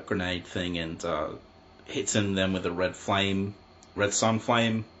grenade thing, and hits him then with a red sun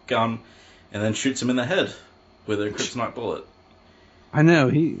flame gun, and then shoots him in the head with a kryptonite bullet. I know,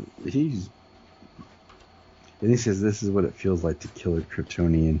 he's and he says this is what it feels like to kill a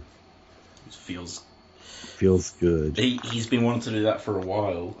Kryptonian. It feels good. He's been wanting to do that for a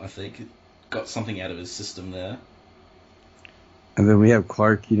while, I think. Got something out of his system there. And then we have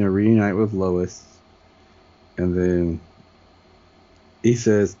Clark, reunite with Lois. And then he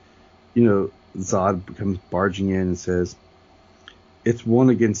says, Zod comes barging in and says, "It's one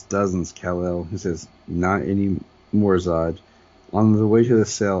against dozens, Kal-El." He says, "Not any more, Zod. On the way to the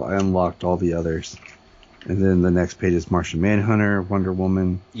cell, I unlocked all the others." And then the next page is Martian Manhunter, Wonder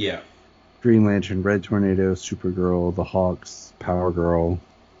Woman, Yeah. Green Lantern, Red Tornado, Supergirl, the Hawks, Power Girl.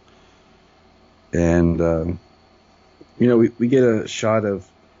 And, we get a shot of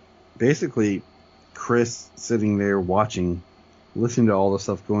basically Chris sitting there watching, listening to all the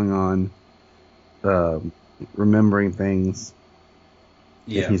stuff going on, remembering things.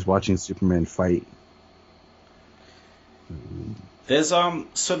 Yeah. And he's watching Superman fight. There's an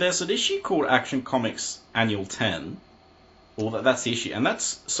issue called Action Comics Annual 10. Well, that's the issue, and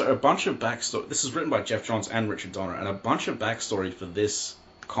that's a bunch of backstory. This is written by Jeff Johns and Richard Donner, and a bunch of backstory for this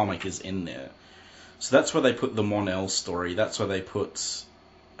comic is in there. So that's where they put the Mon-El story. That's where they put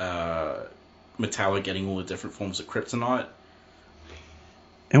Metallo getting all the different forms of kryptonite.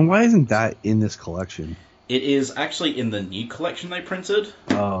 And why isn't that in this collection? It is actually in the new collection they printed.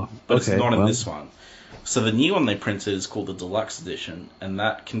 Oh, but it's not in this one. So the new one they printed is called the Deluxe Edition, and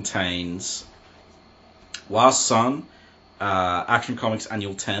that contains Last Son, Action Comics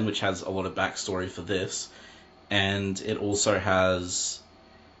Annual 10, which has a lot of backstory for this, and it also has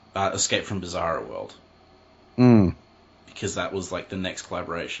Escape from Bizarro World. Because that was like the next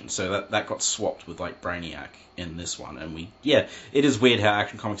collaboration. So that got swapped with like Brainiac in this one, and it is weird how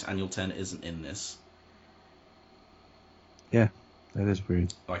Action Comics Annual 10 isn't in this. Yeah, that is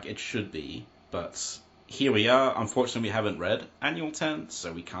weird. Like, it should be, but here we are. Unfortunately, we haven't read Annual 10,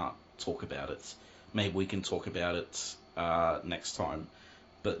 so we can't talk about it. Maybe we can talk about it next time.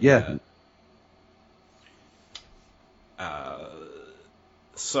 But yeah.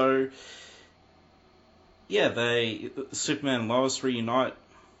 So, yeah, Superman and Lois reunite.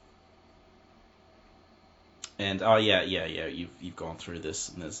 And, you've gone through this,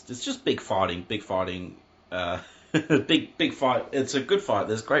 and there's just big fighting, big fight. It's a good fight.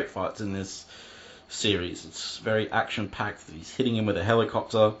 There's great fights in this series. It's very action-packed. He's hitting him with a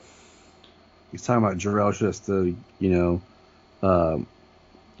helicopter. He's talking about Jor-El should have stood,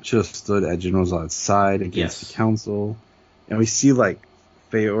 at General Zod's side against the Council. And we see, like,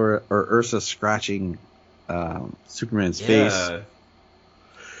 Faye or Ursa scratching Superman's face.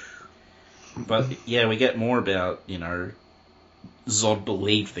 But, we get more about, Zod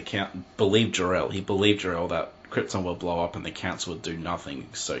believed Jor-El. He believed Jor-El that Krypton would blow up and the Council would do nothing.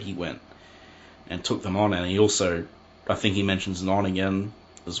 So he went and took them on. And he also, I think he mentions Non again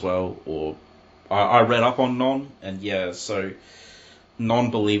as well. Or I read up on Non. And so Non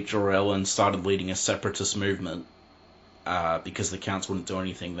believed Jor-El and started leading a separatist movement because the Council wouldn't do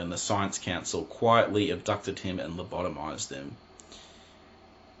anything. Then the Science Council quietly abducted him and lobotomized him.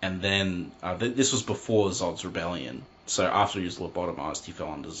 And then this was before Zod's rebellion. So after he was lobotomized, he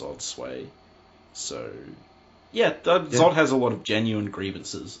fell under Zod's sway. So, Zod has a lot of genuine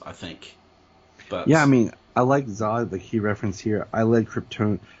grievances, I think. But yeah, I mean, I like Zod, the key reference here. I led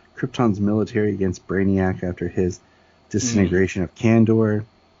Krypton's military against Brainiac after his disintegration of Kandor.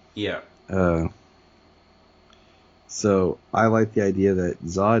 Yeah. So I like the idea that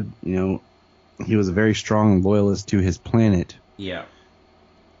Zod, he was a very strong loyalist to his planet. Yeah.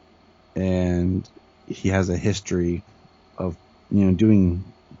 And he has a history of, doing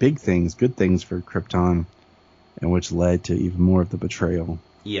big things, good things for Krypton, and which led to even more of the betrayal.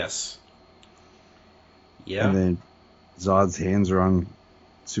 Yes. Yeah. And then Zod's hands are on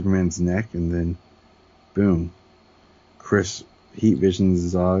Superman's neck, and then, boom, Chris heat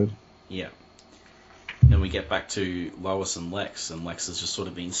visions Zod. Yeah. Then we get back to Lois and Lex is just sort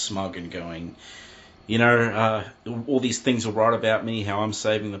of being smug and going, all these things are right about me, how I'm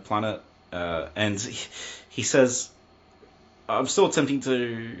saving the planet. And he says, I'm still attempting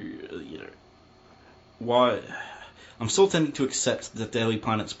to, I'm still attempting to accept the Daily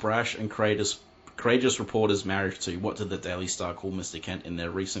Planet's brash and courageous reporter's marriage to what did the Daily Star call Mr. Kent in their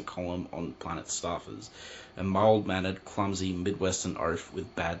recent column on Planet Staffers, a mild-mannered, clumsy Midwestern oaf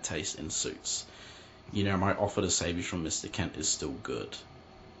with bad taste in suits. My offer to save you from Mr. Kent is still good.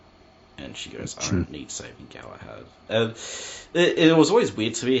 And she goes, I don't need saving Galahad. It was always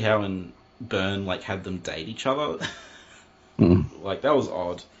weird to me how in Byrne, had them date each other. That was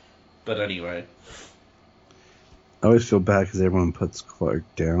odd. But anyway. I always feel bad because everyone puts Clark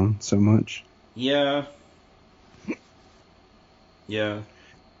down so much. Yeah. Yeah.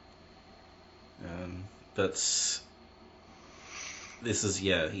 But this is,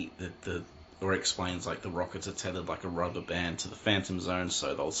 or explains the rockets are tethered like a rubber band to the Phantom Zone,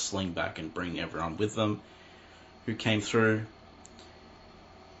 so they'll sling back and bring everyone with them who came through.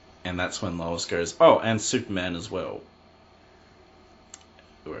 And that's when Lois goes, oh, and Superman as well.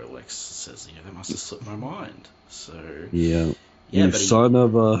 where Lex says, that must have slipped my mind. So yeah, but son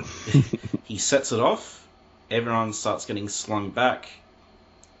of a. he sets it off. Everyone starts getting slung back,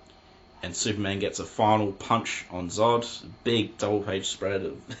 and Superman gets a final punch on Zod. Big double-page spread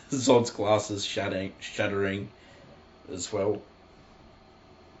of Zod's glasses shattering as well.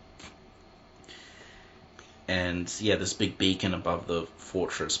 And this big beacon above the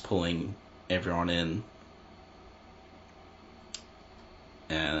fortress pulling everyone in.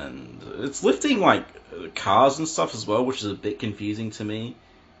 And it's lifting, like, cars and stuff as well, which is a bit confusing to me.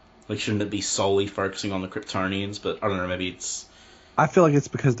 Like, shouldn't it be solely focusing on the Kryptonians? But I don't know, maybe it's... I feel like it's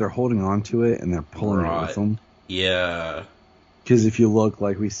because they're holding on to it and they're pulling it with them. Yeah. Because if you look,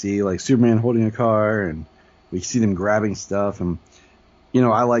 like, we see, like, Superman holding a car, and we see them grabbing stuff, and,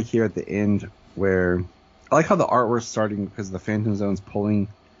 I like here at the end where... I like how the artwork's starting because the Phantom Zone's pulling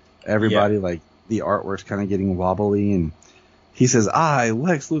everybody, like, the artwork's kind of getting wobbly, and he says, I,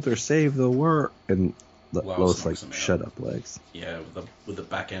 Lex Luthor, save the world, and Lois like, shut up, Lex. Yeah, with the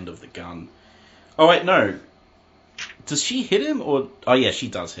back end of the gun. Oh, wait, no. Does she hit him, or... Oh, yeah, she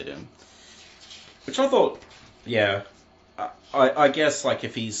does hit him. Which I thought, yeah... I guess, like,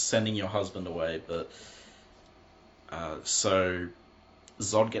 if he's sending your husband away, but... So...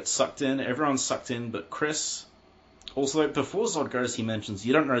 Zod gets sucked in, everyone's sucked in, but Chris... Also, before Zod goes, he mentions,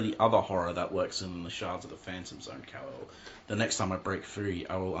 you don't know the other horror that works in the shards of the Phantom Zone, Kal-El. The next time I break free,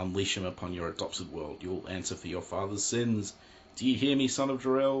 I will unleash him upon your adopted world. You will answer for your father's sins. Do you hear me, son of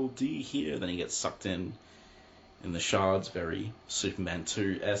Jor-El? Do you hear? Then he gets sucked in the shards, very Superman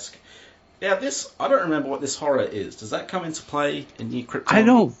 2-esque. Yeah, I don't remember what this horror is. Does that come into play in New Krypton?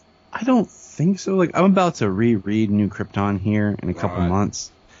 I don't think so. Like, I'm about to reread New Krypton here in a couple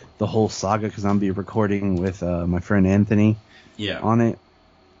months. The whole saga, because I'm be recording with my friend Anthony on it.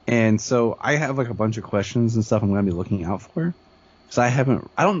 And so I have like a bunch of questions and stuff I'm going to be looking out for. So I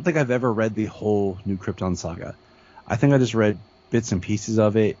don't think I've ever read the whole New Krypton saga. I think I just read bits and pieces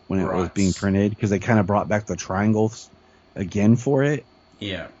of it when it was being printed, because they kind of brought back the triangles again for it.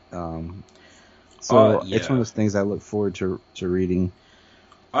 Yeah. It's one of those things I look forward to reading.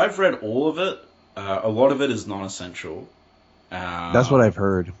 I've read all of it. A lot of it is non-essential. That's what I've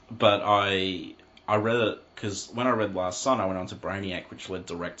heard. But I read it because when I read Last Son, I went on to Brainiac, which led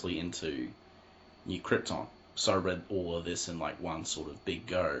directly into New Krypton. So I read all of this in like one sort of big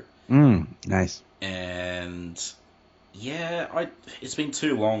go. Nice. And yeah, it's been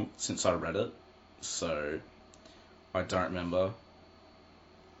too long since I read it, so I don't remember.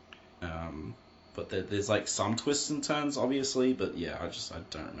 But there's like some twists and turns, obviously, but yeah, I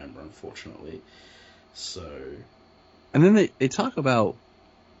don't remember, unfortunately. So. And then they talk about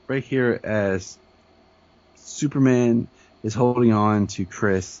right here as Superman is holding on to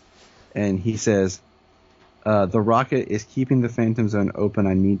Chris, and he says, the rocket is keeping the Phantom Zone open.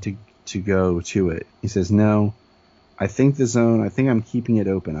 I need to go to it. He says, no, I think I'm keeping it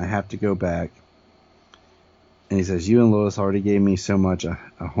open. I have to go back. And he says, you and Lois already gave me so much, a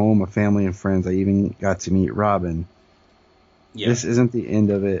home, a family, and friends. I even got to meet Robin. Yeah. This isn't the end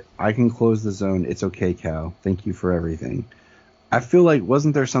of it. I can close the zone. It's okay, Cal. Thank you for everything. I feel like,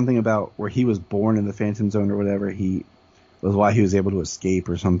 wasn't there something about where he was born in the Phantom Zone or whatever? He was why he was able to escape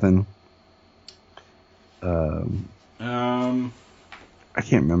or something. I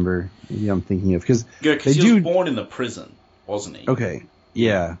can't remember. Maybe I'm thinking of because he was born in the prison, wasn't he? Okay.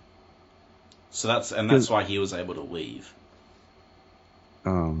 Yeah. So that's why he was able to leave.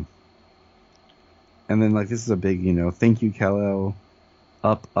 And then, like, this is a big, thank you, Kal-El,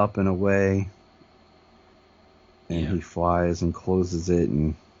 up and away. And he flies and closes it,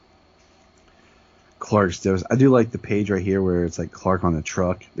 and Clark does. I do like the page right here where it's like Clark on a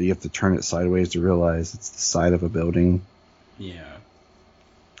truck, but you have to turn it sideways to realize it's the side of a building. Yeah.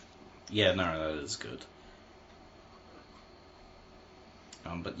 Yeah, no, that is good.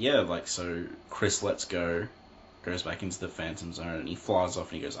 But yeah, like, so Chris lets go, goes back into the Phantom Zone, and he flies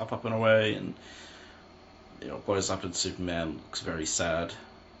off and he goes up and away, and blows up, and Superman looks very sad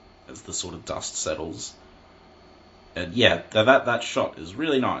as the sort of dust settles. And yeah, that shot is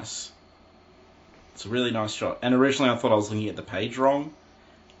really nice. It's a really nice shot. And originally I thought I was looking at the page wrong,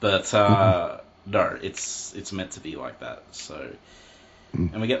 but no, it's meant to be like that. So,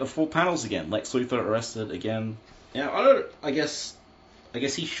 and we get the full panels again. Lex Luthor arrested again. Yeah, I guess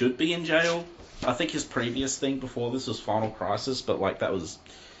he should be in jail. I think his previous thing before this was Final Crisis, but like that was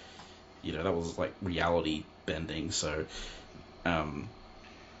like reality bending. So,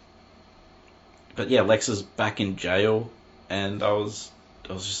 but yeah, Lex is back in jail, and I was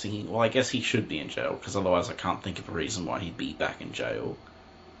just thinking, well, I guess he should be in jail because otherwise I can't think of a reason why he'd be back in jail.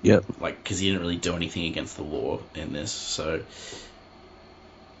 Yep. Like, because he didn't really do anything against the law in this, so.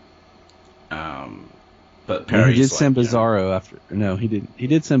 But Perry's he did like, send Bizarro after. No, he did. He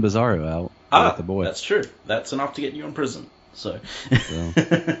did send Bizarro out with the boy. That's true. That's enough to get you in prison. So.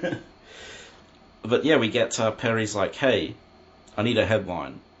 But yeah, we get Perry's like, hey, I need a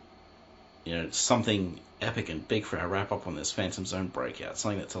headline. You know, something epic and big for our wrap up on this Phantom Zone breakout.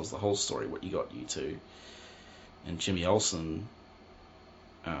 Something that tells the whole story, what you got you to. And Jimmy Olsen,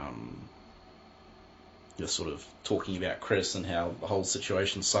 just sort of talking about Chris and how the whole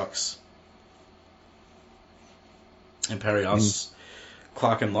situation sucks. And Perry asks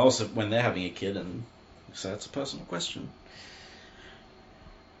Clark and Lois when they're having a kid, and so it's a personal question.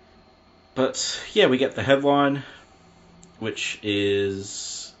 But yeah, we get the headline, which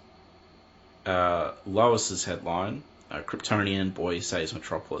is Lois's headline. A Kryptonian boy saves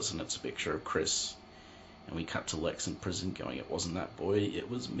Metropolis, and it's a picture of Chris. And we cut to Lex in prison going, it wasn't that boy, it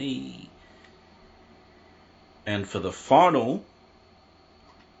was me. And for the final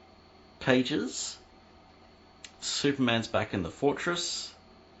pages, Superman's back in the fortress.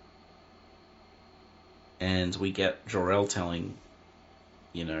 And we get Jor-El telling,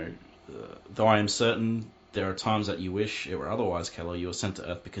 you know, though I am certain there are times that you wish it were otherwise, Kal-El, you were sent to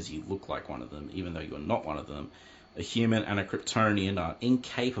Earth because you look like one of them, even though you are not one of them. A human and a Kryptonian are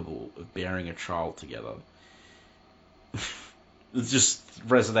incapable of bearing a child together. Just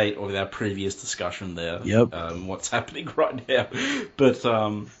resonate with our previous discussion there. Yep. What's happening right now. But,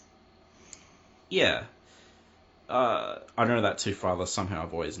 yeah. I don't know that too far, somehow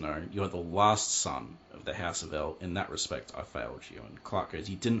I've always known. You are the last son of the House of El. In that respect, I failed you. And Clark goes,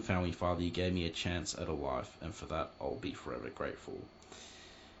 you didn't fail me, Father. You gave me a chance at a life, and for that, I'll be forever grateful.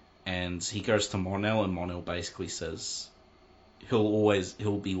 And he goes to Mon-El, and Mon-El basically says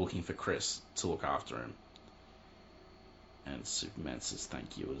he'll be looking for Chris to look after him. And Superman says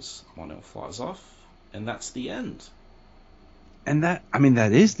thank you as Mon-El flies off, and that's the end. And that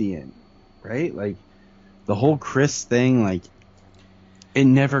is the end, right? Like, the whole Chris thing, like, it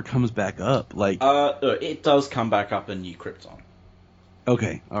never comes back up. Like, it does come back up in New Krypton.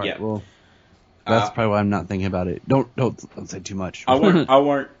 Okay, all right. Yeah. Well, that's probably why I'm not thinking about it. Don't say too much. I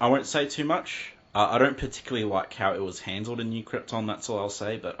won't say too much. I don't particularly like how it was handled in New Krypton. That's all I'll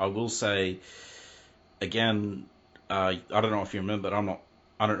say. But I will say, again, I don't know if you remember, but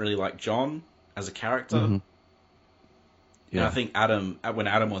I don't really like John as a character. Mm-hmm. Yeah. And I think when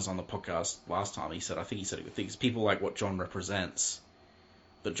Adam was on the podcast last time, he said a good thing. People like what John represents,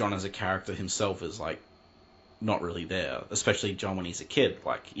 but John as a character himself is like not really there. Especially John when he's a kid.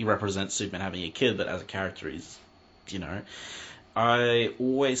 Like, he represents Superman having a kid, but as a character, he's, you know. I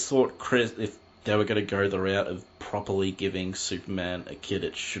always thought Chris, if they were going to go the route of properly giving Superman a kid,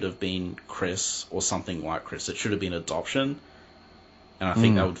 it should have been Chris or something like Chris. It should have been adoption, and I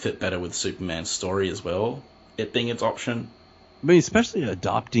think that would fit better with Superman's story as well. It being adoption. I mean, especially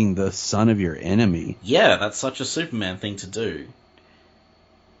adopting the son of your enemy. Yeah, that's such a Superman thing to do.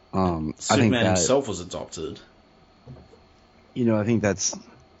 Superman I think himself was adopted. You know, I think that's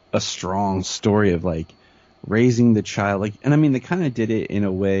a strong story of, like, raising the child. Like, and I mean, they kind of did it in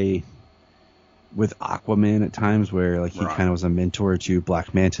a way with Aquaman at times where, like, he kind of was a mentor to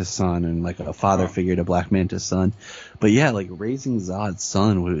Black Manta's son and, like, a father figure to Black Manta's son. But yeah, like, raising Zod's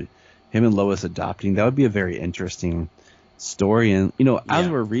son, him and Lois adopting, that would be a very interesting story. And, you know, as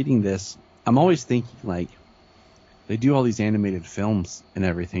we're reading this, I'm always thinking, like, they do all these animated films and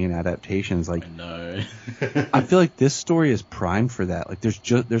everything and adaptations. Like, I know. I feel like this story is primed for that. Like,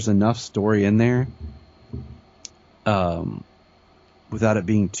 there's enough story in there, without it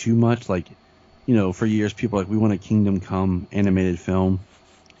being too much. Like, you know, for years people are like, we want a Kingdom Come animated film,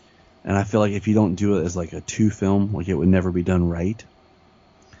 and I feel like if you don't do it as like a 2 film, like, it would never be done right.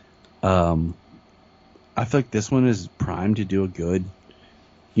 I feel like this one is primed to do a good.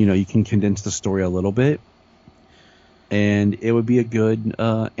 You know, you can condense the story a little bit, and it would be a good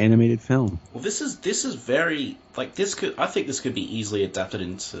animated film. Well, this is very, like, I think this could be easily adapted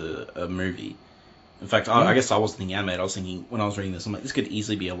into a movie. In fact, I guess I wasn't thinking animated. I was thinking, when I was reading this, I'm like, this could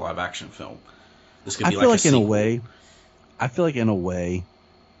easily be a live action film. This could be I feel like in a way,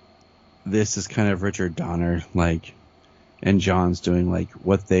 this is kind of Richard Donner, like, and John's doing, like,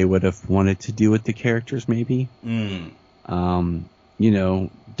 what they would have wanted to do with the characters, maybe. You know,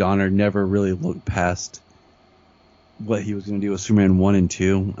 Donner never really looked past what he was going to do with Superman 1 and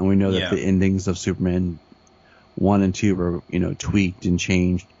 2, and we know that the endings of Superman 1 and 2 were, you know, tweaked and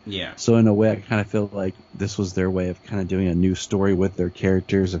changed. Yeah. So in a way, I kind of feel like this was their way of kind of doing a new story with their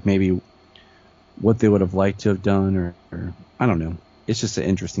characters, of maybe what they would have liked to have done, or I don't know. It's just an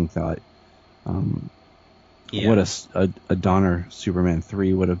interesting thought. What a Donner Superman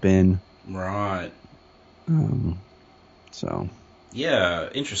 3 would have been. Right. So. Yeah,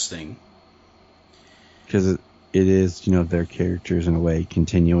 interesting. because it is, you know, their characters in a way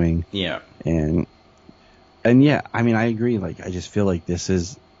continuing. Yeah. And yeah, I mean, I agree. Like, I just feel like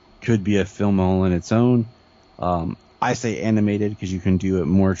this could be a film all on its own. I say animated because you can do it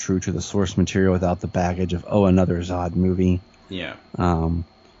more true to the source material without the baggage of, another Zod movie. Yeah. And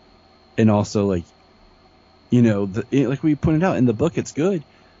also, like, you know, like we pointed out in the book, it's good,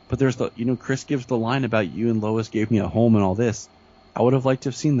 but there's Chris gives the line about you and Lois gave me a home and all this. I would have liked to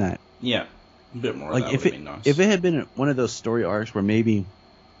have seen that. Yeah. A bit more like, of that would have been nice. If it had been one of those story arcs where maybe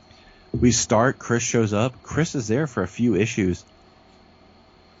we start, Chris shows up, Chris is there for a few issues,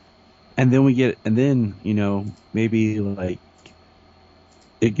 and then you know, maybe like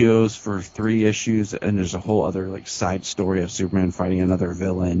it goes for 3 issues and there's a whole other like side story of Superman fighting another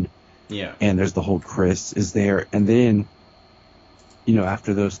villain. Yeah. And there's the whole Chris is there, and then, you know,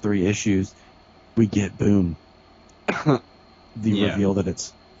 after those 3 issues, we get boom, the reveal that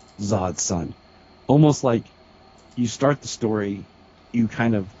it's Zod's son. Almost like you start the story, you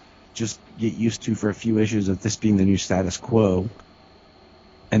kind of just get used to for a few issues of this being the new status quo,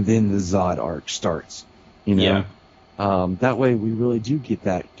 and then the Zod arc starts. You know, that way we really do get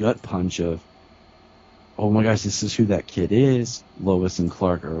that gut punch of, oh my gosh, this is who that kid is. Lois and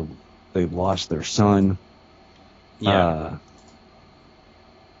Clark they've lost their son. Yeah.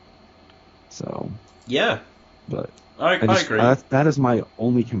 So. Yeah. But I agree. That is my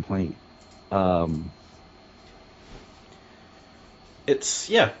only complaint. It's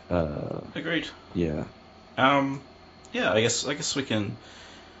agreed. Yeah. Yeah. I guess we can.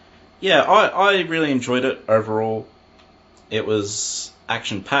 Yeah, I really enjoyed it overall. It was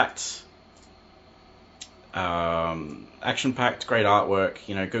action packed. Action packed, great artwork.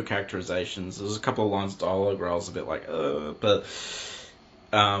 You know, good characterizations. There was a couple of lines of dialogue where I was a bit like, but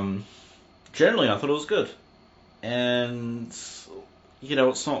generally I thought it was good. And you know,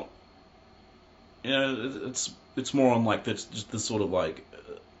 it's not. You know, it's more on like just the sort of like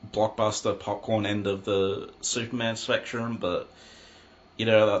blockbuster popcorn end of the Superman spectrum, but you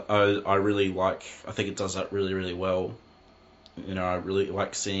know, I really like. I think it does that really, really well. You know, I really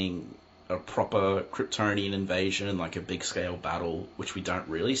like seeing a proper Kryptonian invasion, like a big scale battle, which we don't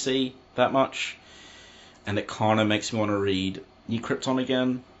really see that much. And it kind of makes me want to read New Krypton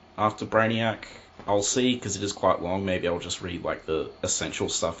again after Brainiac. I'll see, because it is quite long. Maybe I'll just read like the essential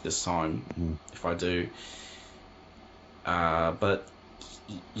stuff this time, if I do. But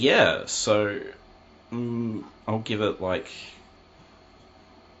yeah, so I'll give it like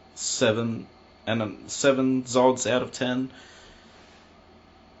 7 Zods out of 10.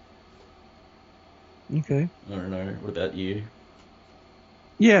 Okay. I don't know. What about you?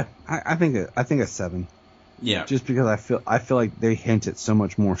 Yeah, I think a 7. Yeah. Just because I feel like they hint at so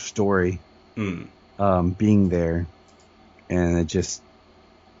much more story being there, and it just,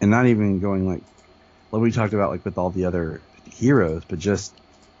 and not even going like we talked about like with all the other heroes, but just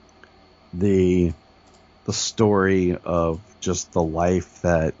the story of just the life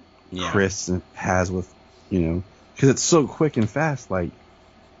that Chris has with, you know, because it's so quick and fast, like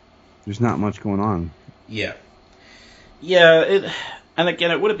there's not much going on. Yeah. Yeah, and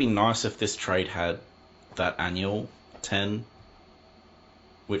again, it would have been nice if this trade had that annual 10,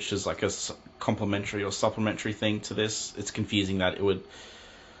 which is like a complementary or supplementary thing to this. It's confusing that it would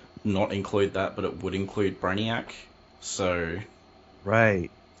not include that, but it would include Brainiac. So. Right.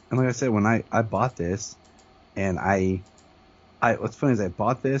 And like I said, when I bought this, and I what's funny is I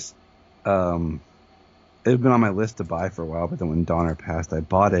bought this, it had been on my list to buy for a while, but then when Donner passed, I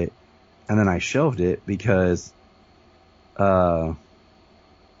bought it, and then I shelved it because, what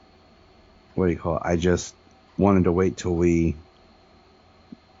do you call it? I just wanted to wait till we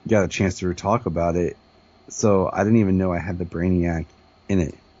got a chance to talk about it, so I didn't even know I had the Brainiac in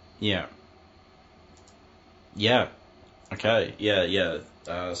it. Yeah. Yeah. Okay. Yeah.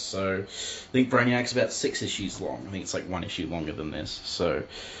 So I think Brainiac's about 6 issues long. I think it's like 1 issue longer than this. So,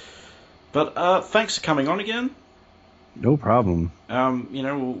 but thanks for coming on again. No problem. You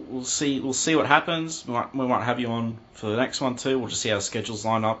know, we'll see what happens. We might have you on for the next one too. We'll just see how schedules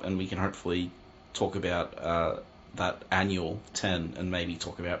line up, and we can hopefully talk about that annual 10 and maybe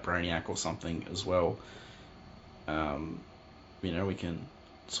talk about Brainiac or something as well. You know, we can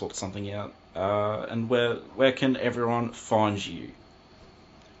sort something out. And where can everyone find you?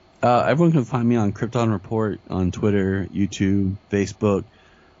 Everyone can find me on Krypton Report on Twitter, YouTube, Facebook.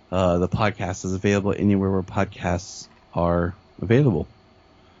 The podcast is available anywhere where podcasts are available.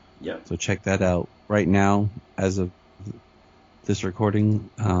 Yeah. So check that out. Right now, as of this recording,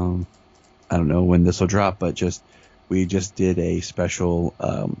 I don't know when this will drop, but we just did a special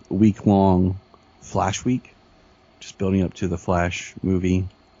week-long Flash week, just building up to the Flash movie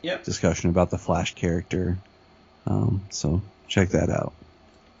discussion about the Flash character. So check that out.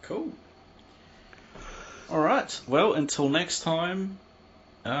 Cool. All right. Well, until next time,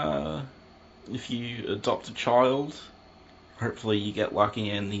 if you adopt a child, hopefully you get lucky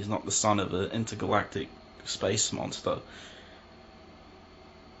and he's not the son of an intergalactic space monster.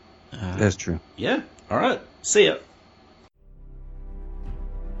 That's true. Yeah. All right. See ya.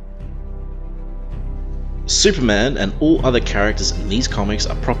 Superman and all other characters in these comics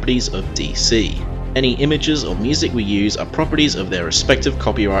are properties of DC. Any images or music we use are properties of their respective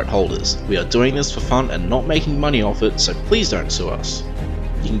copyright holders. We are doing this for fun and not making money off it, so please don't sue us.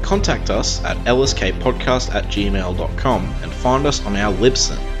 You can contact us at lskpodcast@gmail.com and find us on our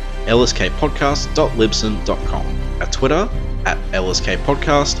Libsyn, lskpodcast.libsyn.com, our Twitter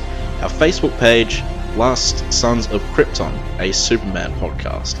 @lskpodcast, our Facebook page, Last Sons of Krypton, a Superman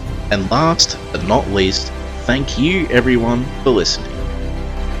podcast. And last but not least, thank you everyone for listening.